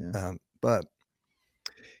 Yeah. But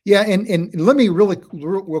yeah, and let me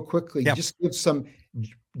real quickly just give some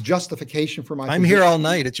justification for my I'm position. Here all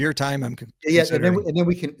night. It's your time. I'm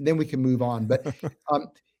and then we can move on. But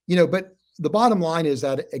but the bottom line is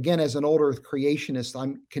that, again, as an old earth creationist,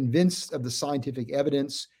 I'm convinced of the scientific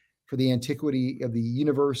evidence for the antiquity of the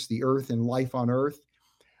universe, the earth, and life on earth.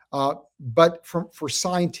 But for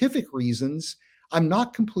scientific reasons, I'm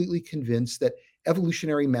not completely convinced that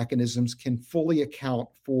evolutionary mechanisms can fully account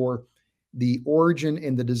for the origin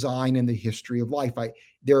and the design and the history of life.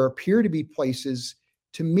 There appear to be places,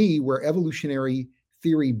 to me, where evolutionary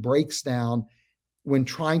theory breaks down when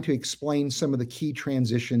trying to explain some of the key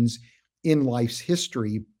transitions in life's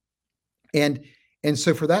history. And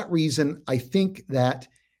so for that reason, I think that,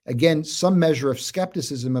 again, some measure of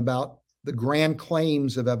skepticism about the grand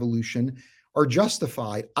claims of evolution are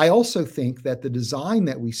justified. I also think that the design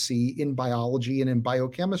that we see in biology and in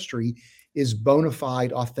biochemistry is bona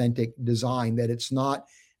fide, authentic design, that it's not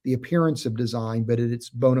the appearance of design, but it's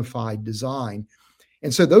bona fide design.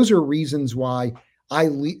 And so those are reasons why I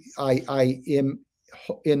am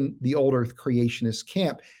in the old earth creationist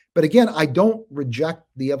camp. But again, I don't reject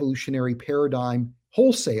the evolutionary paradigm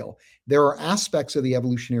wholesale. There are aspects of the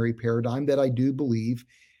evolutionary paradigm that I do believe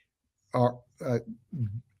are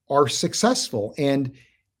successful. And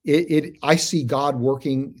I see God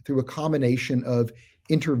working through a combination of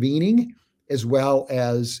intervening as well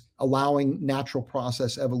as allowing natural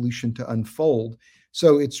process evolution to unfold.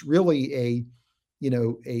 So it's really a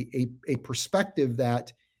perspective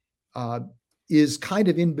that is kind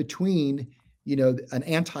of in between, an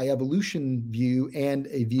anti-evolution view and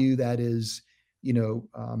a view that is,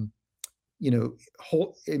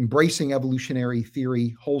 embracing evolutionary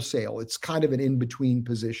theory wholesale. It's kind of an in-between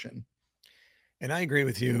position. And I agree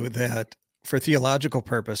with you that for theological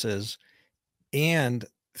purposes and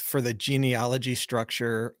for the genealogy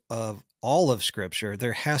structure of all of Scripture,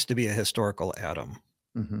 there has to be a historical Adam.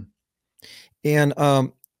 Mm-hmm. And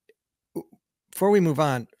before we move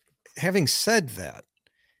on, having said that,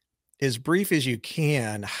 as brief as you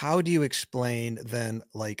can, how do you explain then,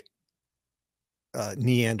 like,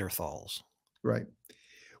 Neanderthals? Right.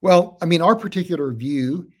 Well, I mean, our particular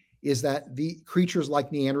view is that the creatures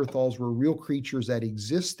like Neanderthals were real creatures that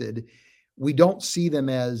existed. We don't see them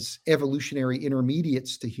as evolutionary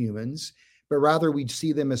intermediates to humans, but rather we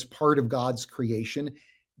see them as part of God's creation.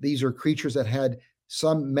 These are creatures that had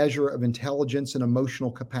some measure of intelligence and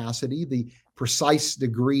emotional capacity. The precise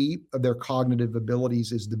degree of their cognitive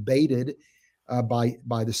abilities is debated by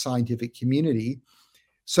the scientific community.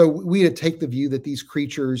 So we take the view that these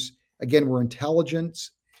creatures, again, were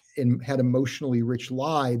intelligent and had emotionally rich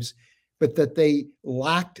lives, but that they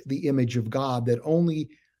lacked the image of God, that only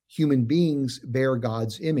human beings bear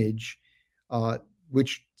God's image,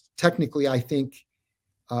 which technically I think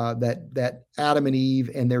that Adam and Eve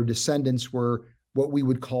and their descendants were what we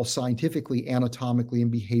would call scientifically, anatomically,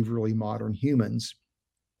 and behaviorally modern humans.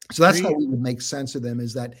 So that's how we would make sense of them,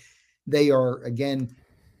 is that they are, again,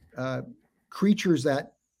 creatures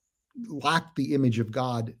that lacked the image of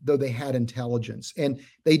God, though they had intelligence. And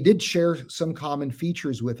they did share some common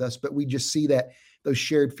features with us, but we just see that those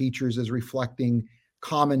shared features as reflecting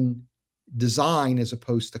common design as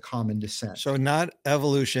opposed to common descent. So not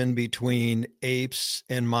evolution between apes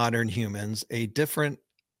and modern humans, a different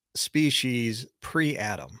species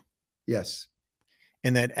pre-Adam. Yes.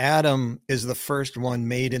 And that Adam is the first one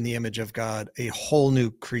made in the image of God, a whole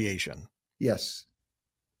new creation. Yes.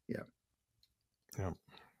 Yeah. Yeah.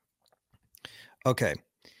 Okay.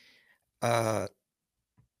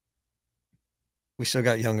 We still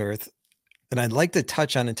got young Earth. And I'd like to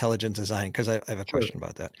touch on intelligent design because I have a question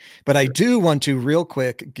about that. But I do want to real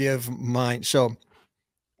quick give mine. So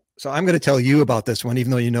I'm going to tell you about this one,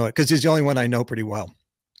 even though you know it, because it's the only one I know pretty well.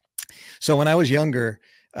 So when I was younger,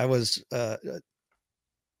 I was,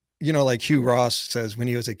 like Hugh Ross says, when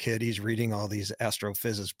he was a kid, he's reading all these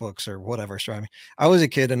astrophysics books or whatever astronomy. I was a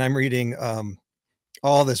kid and I'm reading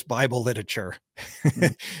all this Bible literature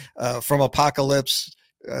from Apocalypse,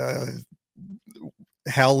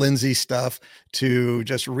 Hal Lindsey stuff, to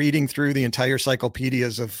just reading through the entire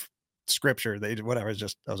encyclopedias of scripture. I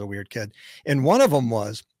was a weird kid. And one of them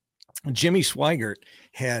was Jimmy Swigert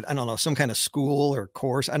had, I don't know, some kind of school or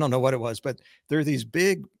course. I don't know what it was, but there are these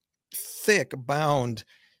big, thick bound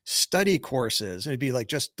study courses. It'd be like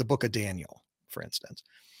just the book of Daniel, for instance.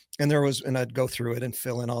 And I'd go through it and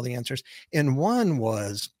fill in all the answers. And one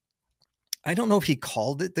was, I don't know if he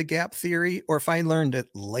called it the gap theory or if I learned it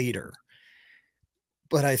later,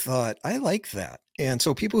 but I thought, I like that. And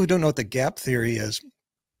so people who don't know what the gap theory is,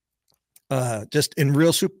 just in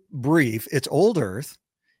real brief, it's old Earth.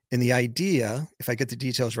 And the idea, if I get the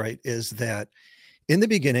details right, is that in the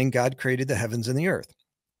beginning, God created the heavens and the earth.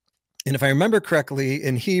 And if I remember correctly,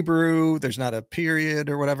 in Hebrew, there's not a period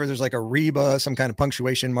or whatever. There's like a reba, some kind of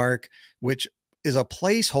punctuation mark, which is a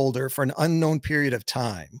placeholder for an unknown period of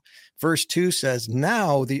time. Verse 2 says,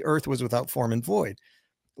 now the earth was without form and void.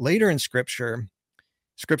 Later in Scripture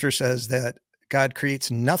says that God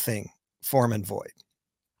creates nothing form and void.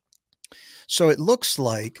 So it looks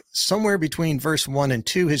like somewhere between verse 1 and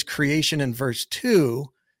 2, his creation, and verse 2,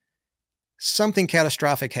 something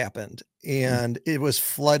catastrophic happened and it was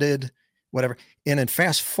flooded, whatever. And then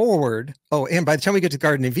fast forward. Oh, and by the time we get to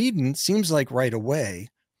Garden of Eden, seems like right away,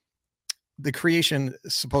 the creation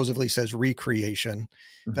supposedly says recreation,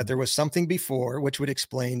 that there was something before, which would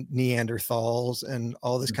explain Neanderthals and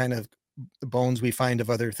all this kind of bones we find of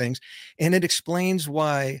other things. And it explains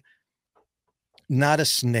why not a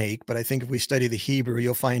snake, but I think if we study the Hebrew,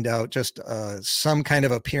 you'll find out just some kind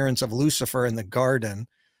of appearance of Lucifer in the garden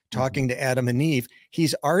talking to Adam and Eve.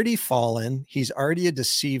 He's already fallen. He's already a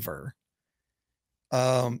deceiver.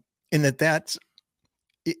 And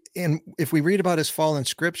if we read about his fall in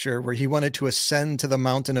Scripture, where he wanted to ascend to the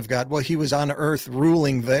mountain of God, well, he was on earth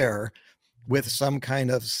ruling there with some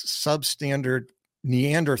kind of substandard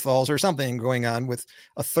Neanderthals or something going on with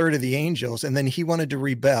a third of the angels. And then he wanted to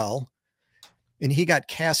rebel and he got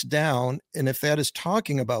cast down. And if that is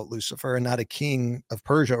talking about Lucifer and not a king of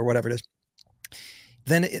Persia or whatever it is,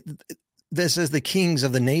 then this is the kings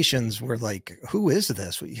of the nations were like, who is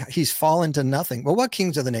this? He's fallen to nothing. Well, what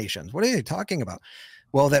kings of the nations? What are they talking about?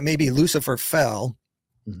 Well, that maybe Lucifer fell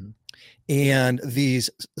and these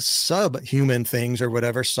subhuman things or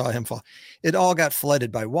whatever saw him fall. It all got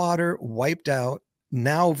flooded by water, wiped out.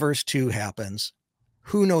 Now verse 2 happens.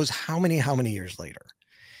 Who knows how many years later?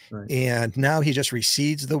 Right. And now he just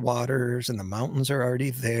recedes the waters and the mountains are already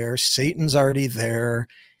there. Satan's already there.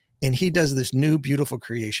 And he does this new beautiful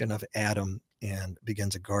creation of Adam and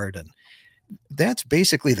begins a garden. That's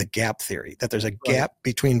basically the gap theory, that there's a gap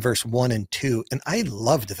between verse 1 and 2. And I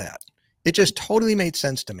loved that. It just totally made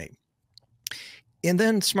sense to me. And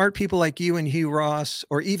then smart people like you and Hugh Ross,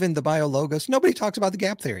 or even the biologos, nobody talks about the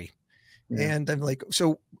gap theory. Yeah. And I'm like,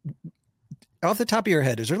 so off the top of your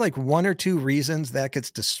head, is there like one or two reasons that gets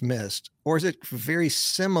dismissed, or is it very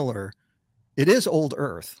similar? It is old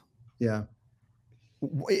Earth. Yeah.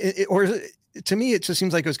 Or is it, to me, it just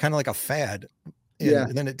seems like it was kind of like a fad,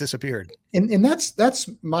 and then it disappeared. And that's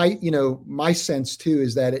my, my sense too,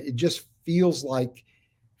 is that it just feels like,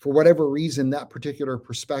 for whatever reason, that particular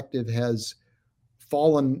perspective has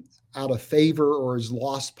fallen out of favor or has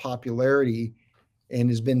lost popularity and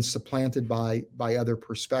has been supplanted by other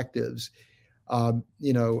perspectives. I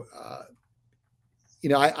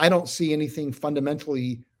don't see anything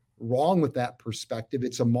fundamentally wrong with that perspective.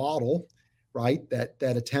 It's a model, right, that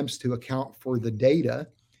attempts to account for the data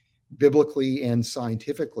biblically and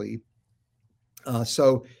scientifically.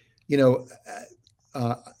 So,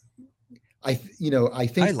 I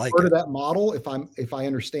think I like part it. of that model, if I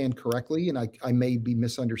understand correctly, and I may be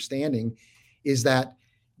misunderstanding, is that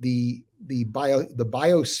the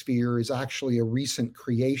biosphere is actually a recent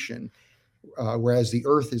creation, whereas the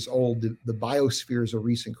Earth is old. The biosphere is a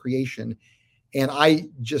recent creation, and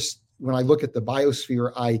when I look at the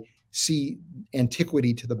biosphere, I see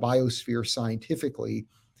antiquity to the biosphere scientifically.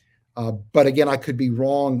 But again, I could be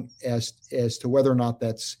wrong as to whether or not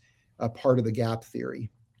that's a part of the gap theory.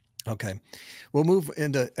 Okay. We'll move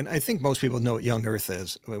into, and I think most people know what young Earth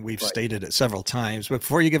is. We've stated it several times, but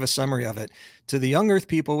before you give a summary of it, to the young Earth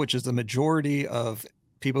people, which is the majority of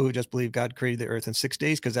people who just believe God created the Earth in 6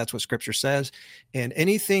 days, because that's what Scripture says, and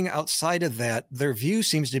anything outside of that, their view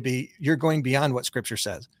seems to be, you're going beyond what Scripture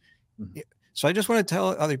says. Mm-hmm. So I just want to tell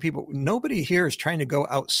other people, nobody here is trying to go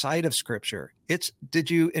outside of Scripture. It's,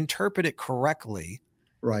 did you interpret it correctly?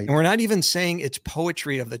 Right. And we're not even saying it's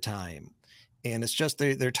poetry of the time. And it's just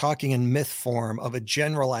they're talking in myth form of a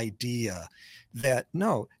general idea that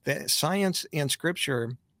that science and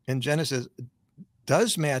Scripture in Genesis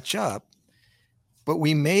does match up, but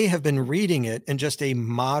we may have been reading it in just a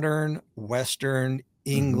modern Western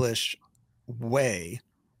English way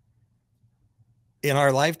in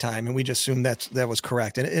our lifetime, and we just assumed that was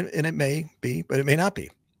correct, and it may be, but it may not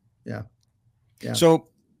be. Yeah. So,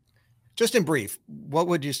 just in brief, what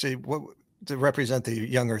would you say to represent the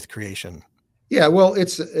young Earth creation? Yeah, well,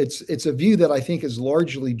 it's a view that I think is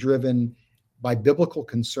largely driven by biblical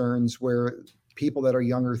concerns, where people that are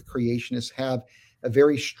young Earth creationists have a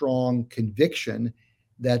very strong conviction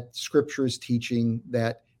that Scripture is teaching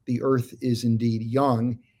that the Earth is indeed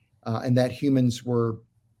young, and that humans were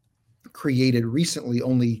created recently,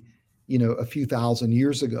 only a few thousand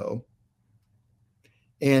years ago.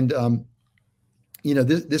 And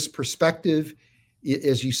this perspective,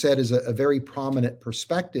 as you said, is a very prominent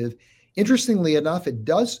perspective. Interestingly enough, it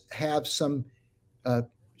does have some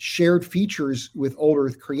shared features with old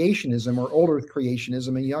Earth creationism, or old Earth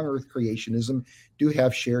creationism and young Earth creationism do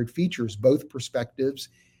have shared features. Both perspectives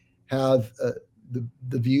have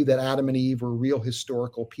the view that Adam and Eve were real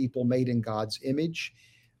historical people made in God's image,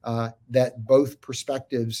 that both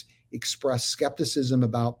perspectives express skepticism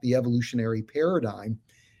about the evolutionary paradigm.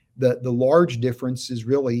 The large difference is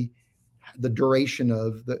really the duration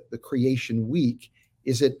of the creation week.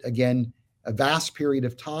 Is it, again, a vast period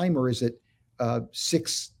of time, or is it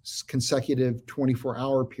 6 consecutive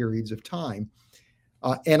 24-hour periods of time?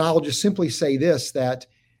 And I'll just simply say this, that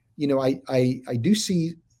I do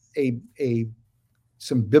see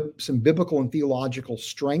some biblical and theological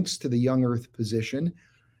strengths to the young Earth position,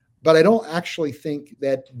 but I don't actually think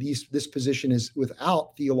that this position is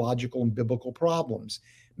without theological and biblical problems.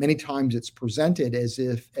 Many times it's presented as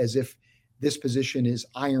if this position is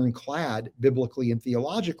ironclad biblically and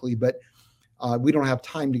theologically, but we don't have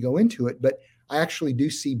time to go into it. But I actually do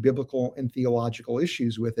see biblical and theological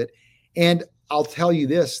issues with it. And I'll tell you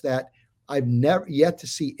this, that I've never yet to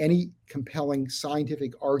see any compelling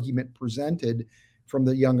scientific argument presented from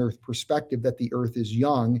the young Earth perspective that the Earth is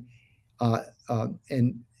young.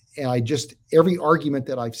 And I just, every argument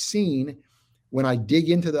that I've seen, when I dig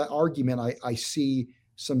into that argument, I see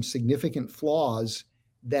some significant flaws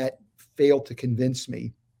that fail to convince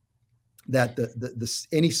me that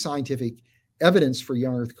any scientific evidence for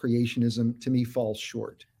young Earth creationism, to me, falls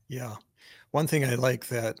short. Yeah. One thing I like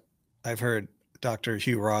that I've heard Dr.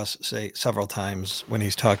 Hugh Ross say several times when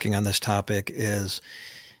he's talking on this topic is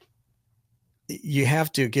you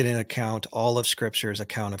have to get in account all of Scripture's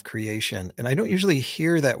account of creation. And I don't usually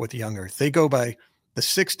hear that with young Earth. They go by the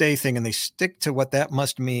 6-day thing and they stick to what that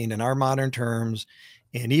must mean in our modern terms.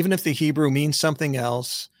 And even if the Hebrew means something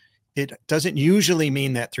else, it doesn't usually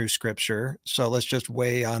mean that through Scripture. So let's just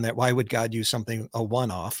weigh on that. Why would God use something, a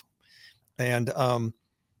one-off? And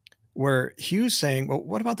where Hugh's saying, well,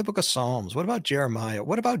 what about the book of Psalms? What about Jeremiah?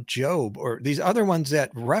 What about Job? Or these other ones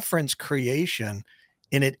that reference creation?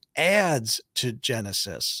 and it adds to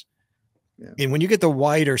Genesis. Yeah. And when you get the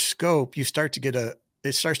wider scope, you start to get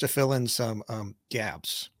it starts to fill in some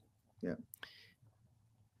gaps. Yeah.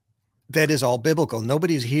 That is all biblical.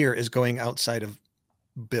 Nobody's here is going outside of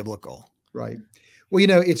biblical. Right. Well,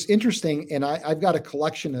 it's interesting, and I've got a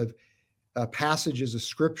collection of passages of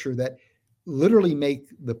scripture that literally make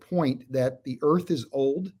the point that the earth is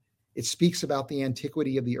old. It speaks about the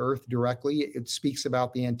antiquity of the earth directly. It speaks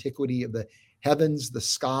about the antiquity of the heavens, the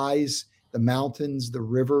skies, the mountains, the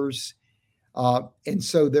rivers. And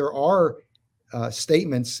so there are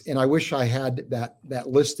statements, and I wish I had that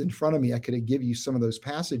list in front of me. I could give you some of those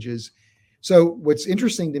passages. So what's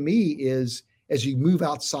interesting to me is as you move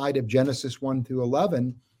outside of Genesis 1 through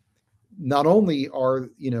 11, not only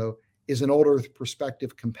is an old earth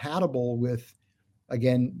perspective compatible with,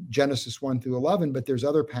 again, Genesis 1 through 11, but there's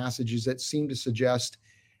other passages that seem to suggest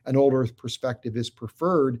an old earth perspective is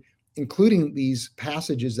preferred, including these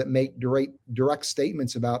passages that make direct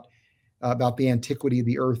statements about the antiquity of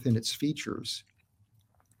the earth and its features.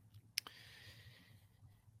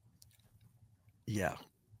 Yeah.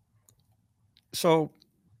 So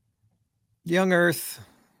young earth,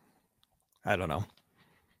 I don't know.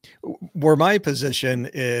 Where my position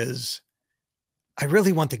is, I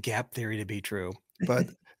really want the gap theory to be true, but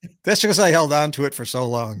that's because I held on to it for so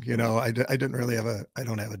long. I didn't really I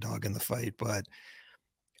don't have a dog in the fight, but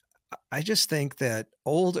I just think that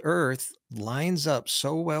old earth lines up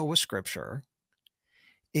so well with scripture.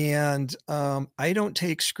 And I don't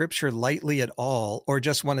take scripture lightly at all, or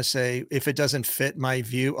just want to say, if it doesn't fit my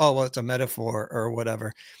view, oh, well, it's a metaphor or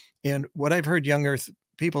whatever. And what I've heard young earth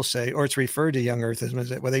people say, or it's referred to young earth, is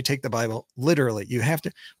where they take the Bible literally. You have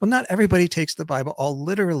to, well, not everybody takes the Bible all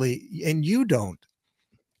literally, and you don't.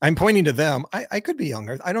 I'm pointing to them. I could be young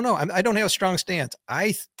earth. I don't know. I don't have a strong stance.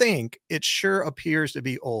 I think it sure appears to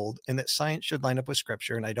be old, and that science should line up with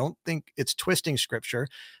scripture. And I don't think it's twisting scripture.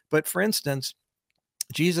 But for instance,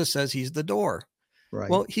 Jesus says he's the door. Right.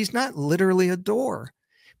 Well, he's not literally a door,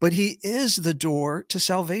 but he is the door to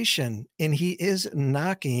salvation, and he is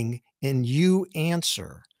knocking, and you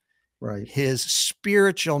answer. Right. His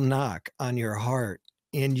spiritual knock on your heart,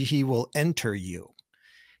 and he will enter you.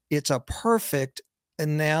 It's a perfect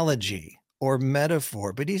analogy or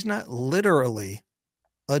metaphor, but he's not literally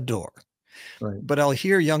a door. Right. But I'll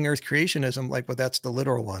hear young earth creationism like, well, that's the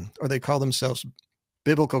literal one, or they call themselves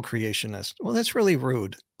biblical creationists. Well, that's really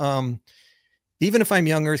rude. Even if I'm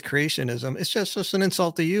young earth creationism, it's just an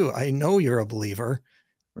insult to you. I know you're a believer,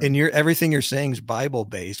 right, and everything you're saying is Bible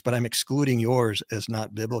based, but I'm excluding yours as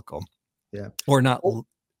not biblical. Yeah. Or not.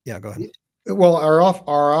 Yeah, go ahead. Well, I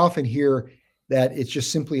often hear that it's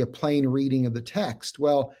just simply a plain reading of the text.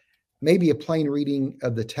 Well, maybe a plain reading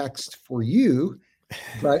of the text for you,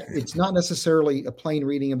 but it's not necessarily a plain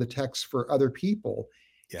reading of the text for other people.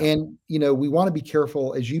 Yeah. And, we want to be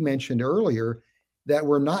careful, as you mentioned earlier, that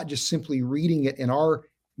we're not just simply reading it in our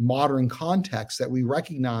modern context, that we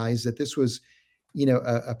recognize that this was,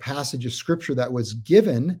 a passage of scripture that was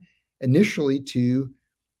given initially to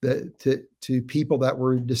people that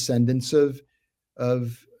were descendants of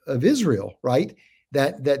Israel, right?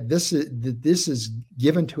 That this is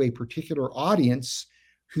given to a particular audience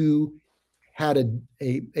who had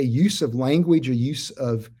a use of language, a use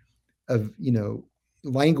of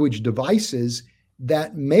language devices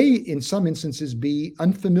that may, in some instances, be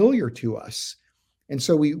unfamiliar to us. And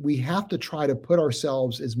so we have to try to put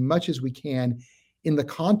ourselves as much as we can in the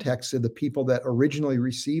context of the people that originally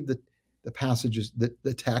received the passages,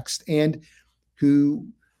 the text, and who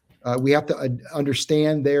we have to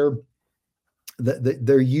understand their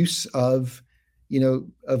use of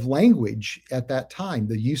language at that time,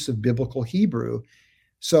 the use of biblical Hebrew.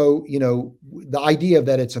 So, the idea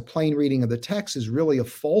that it's a plain reading of the text is really a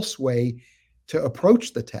false way to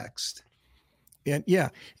approach the text. And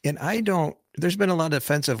there's been a lot of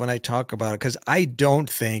offensive when I talk about it, because I don't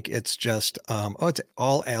think it's just, it's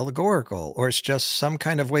all allegorical, or it's just some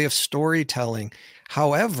kind of way of storytelling.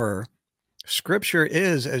 However, scripture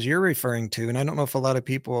is, as you're referring to, and I don't know if a lot of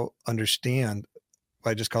people understand,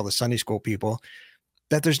 I just call the Sunday school people,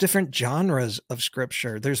 that there's different genres of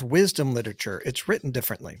scripture. There's wisdom literature. It's written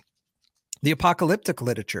differently. The apocalyptic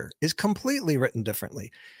literature is completely written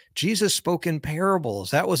differently. Jesus spoke in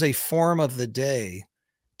parables. That was a form of the day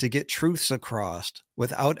to get truths across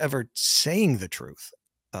without ever saying the truth.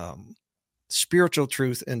 Spiritual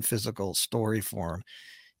truth in physical story form.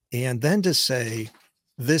 And then to say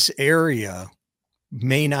this area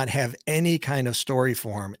may not have any kind of story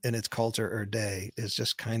form in its culture or day is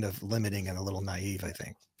just kind of limiting and a little naive, I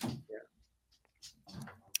think. Yeah.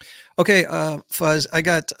 Okay, Fuzz, I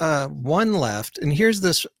got one left. And here's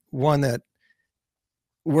this one that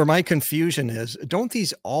where my confusion is, don't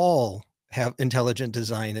these all have intelligent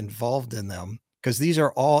design involved in them? Because these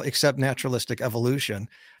are all, except naturalistic evolution.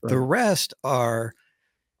 Right. The rest are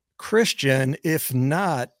Christian, if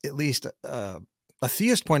not at least a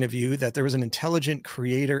theist point of view, that there was an intelligent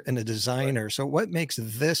creator and a designer. Right. So what makes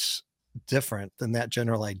this different than that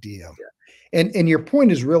general idea? Yeah. And your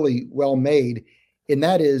point is really well made, and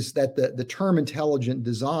that is that the term intelligent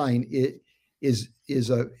design is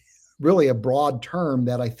a really a broad term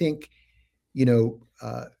that I think,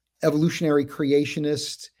 evolutionary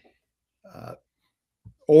creationists,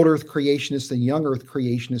 old Earth creationists, and young Earth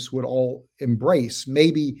creationists would all embrace.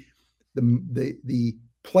 Maybe the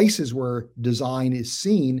places where design is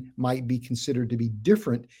seen might be considered to be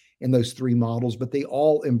different in those three models, but they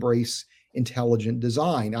all embrace intelligent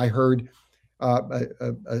design. I heard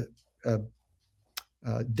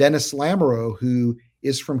Dennis Lamoureux, who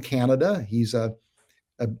is from Canada. He's a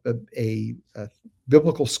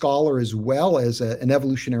biblical scholar as well as an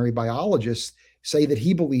evolutionary biologist, say that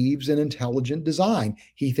he believes in intelligent design.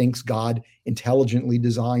 He thinks God intelligently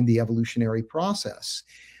designed the evolutionary process.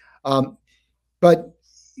 But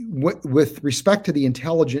with respect to the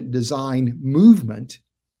intelligent design movement,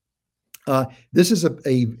 this is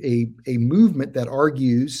a movement that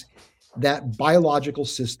argues that biological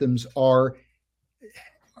systems are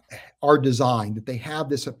designed, that they have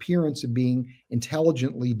this appearance of being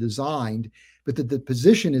intelligently designed, but that the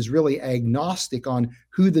position is really agnostic on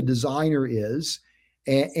who the designer is,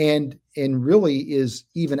 and really is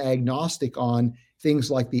even agnostic on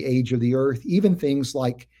things like the age of the earth, even things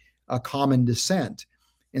like common descent.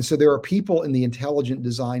 And so there are people in the intelligent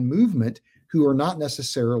design movement who are not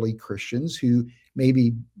necessarily Christians, who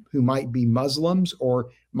might be Muslims or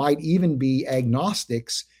might even be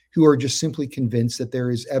agnostics, who are just simply convinced that there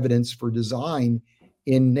is evidence for design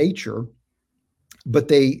in nature. But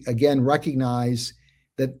they, again, recognize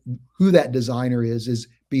that who that designer is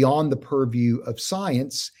beyond the purview of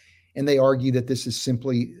science. And they argue that this is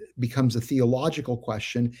simply becomes a theological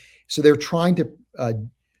question. So they're trying to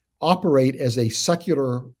operate as a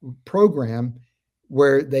secular program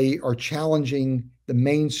where they are challenging the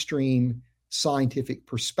mainstream scientific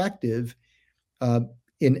perspective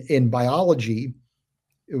in biology,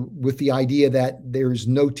 with the idea that there's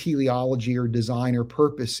no teleology or design or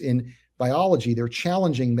purpose in biology. They're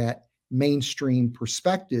challenging that mainstream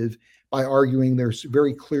perspective by arguing there's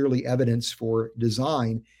very clearly evidence for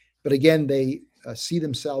design. But again, they see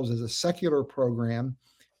themselves as a secular program,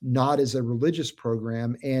 not as a religious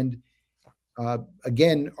program, and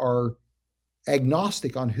again, are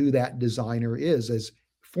agnostic on who that designer is as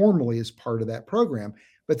formally as part of that program.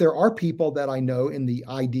 But there are people that I know in the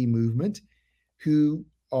ID movement who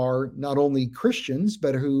are not only Christians,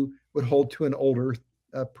 but who would hold to an old Earth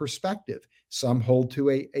perspective. Some hold to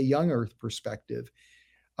a young Earth perspective.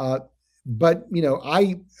 But,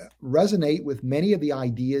 I resonate with many of the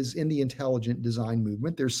ideas in the intelligent design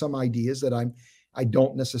movement. There's some ideas that I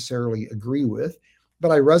don't necessarily agree with,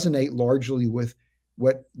 but I resonate largely with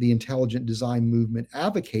what the intelligent design movement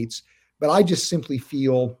advocates. But I just simply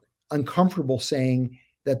feel uncomfortable saying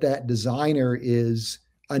that designer is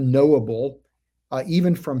unknowable,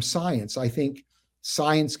 even from science. I think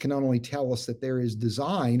science can not only tell us that there is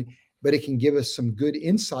design, but it can give us some good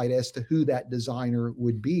insight as to who that designer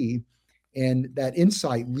would be. And that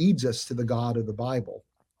insight leads us to the God of the Bible.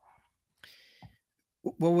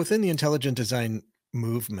 Well, within the intelligent design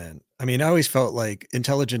movement, I always felt like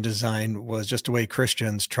intelligent design was just a way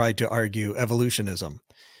Christians tried to argue evolutionism.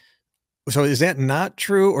 So is that not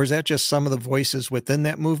true, or is that just some of the voices within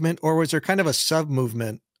that movement, or was there kind of a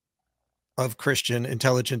sub-movement of Christian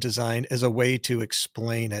intelligent design as a way to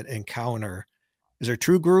explain it and counter? Is there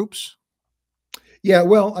true groups? Yeah,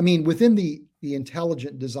 well, within the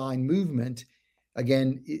intelligent design movement,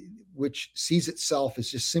 again, which sees itself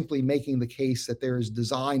as just simply making the case that there is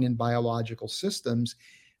design in biological systems,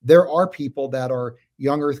 there are people that are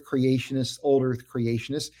young Earth creationists, old Earth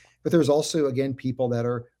creationists, but there's also, again, people that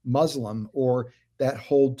are Muslim or that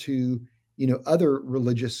hold to, other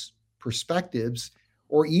religious perspectives,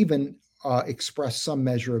 or even express some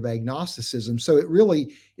measure of agnosticism. So it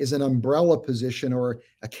really is an umbrella position or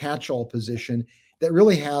a catch-all position that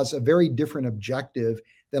really has a very different objective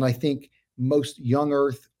than I think most young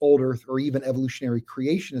Earth, old Earth, or even evolutionary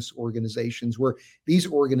creationist organizations, where these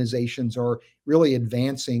organizations are really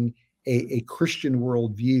advancing a Christian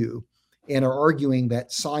worldview and are arguing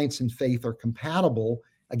that science and faith are compatible.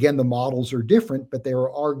 Again, the models are different, but they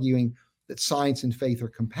are arguing that science and faith are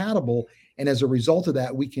compatible. And as a result of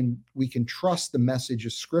that, we can trust the message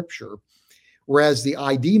of Scripture. Whereas the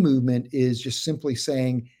ID movement is just simply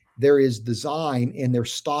saying there is design, and they're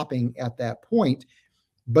stopping at that point.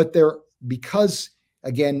 But because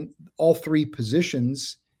again, all three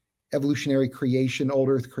positions, evolutionary creation, old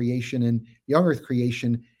Earth creation, and young Earth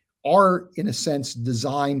creation, are in a sense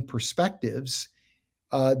design perspectives.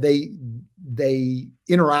 They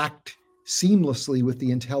interact seamlessly with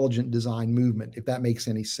the intelligent design movement, if that makes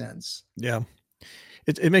any sense. Yeah,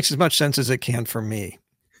 it makes as much sense as it can for me.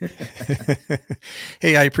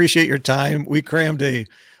 Hey, I appreciate your time. We crammed a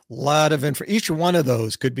lot of info. Each one of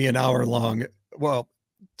those could be an hour long. Well,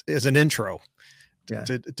 as an intro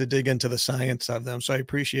to dig into the science of them. So I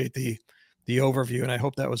appreciate the overview, and I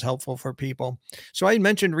hope that was helpful for people. So I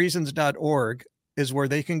mentioned reasons.org is where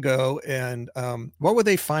they can go, and what would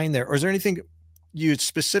they find there? Or is there anything you'd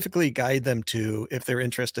specifically guide them to if they're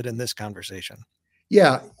interested in this conversation?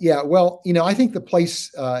 Yeah. Well, I think the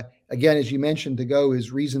place, again, as you mentioned, to go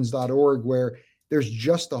is reasons.org, where there's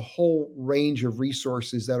just a whole range of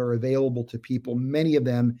resources that are available to people, many of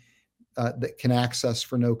them that can access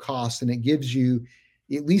for no cost. And it gives you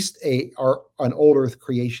at least an old Earth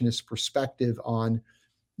creationist perspective on,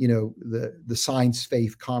 the science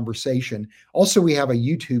faith conversation. Also, we have a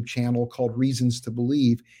YouTube channel called Reasons to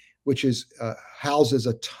Believe, which houses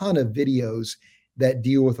a ton of videos that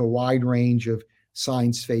deal with a wide range of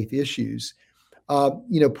science faith issues.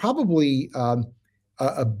 Probably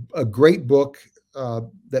a great book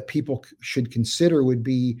that people should consider would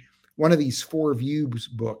be one of these 4 Views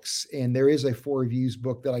books. And there is a 4 Views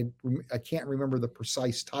book that I can't remember the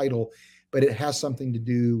precise title, but it has something to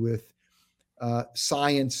do with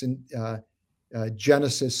science and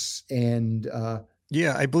Genesis and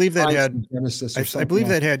yeah, I believe that had Genesis. I believe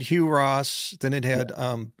that had Hugh Ross. Then it had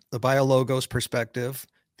the biologos perspective,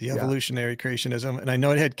 the evolutionary creationism, and I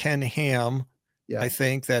know it had Ken Ham. I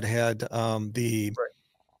think that had the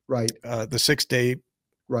 6 day,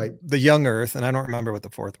 the young Earth, and I don't remember what the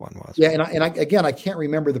 4th one was. Yeah, and I can't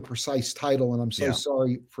remember the precise title, and I'm so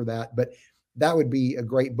sorry for that. But that would be a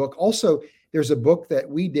great book. Also, there's a book that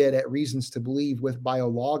we did at Reasons to Believe with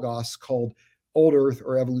BioLogos called Old Earth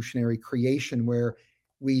or Evolutionary Creation, where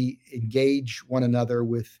we engage one another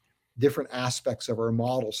with different aspects of our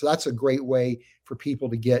model. So that's a great way for people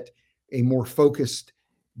to get a more focused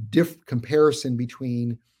comparison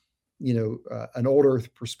between, an old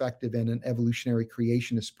Earth perspective and an evolutionary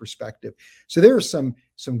creationist perspective. So there are some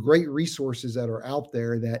great resources that are out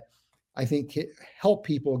there that I think help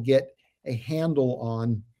people get a handle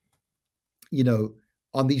on,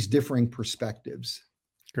 on these differing perspectives.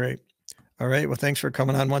 Great. All right. Well, thanks for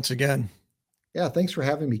coming on once again. Yeah, thanks for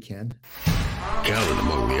having me, Ken. Counted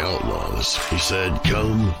among the outlaws, he said,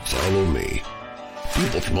 "Come, follow me."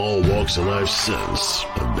 People from all walks of life since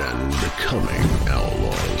have been becoming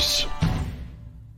outlaws.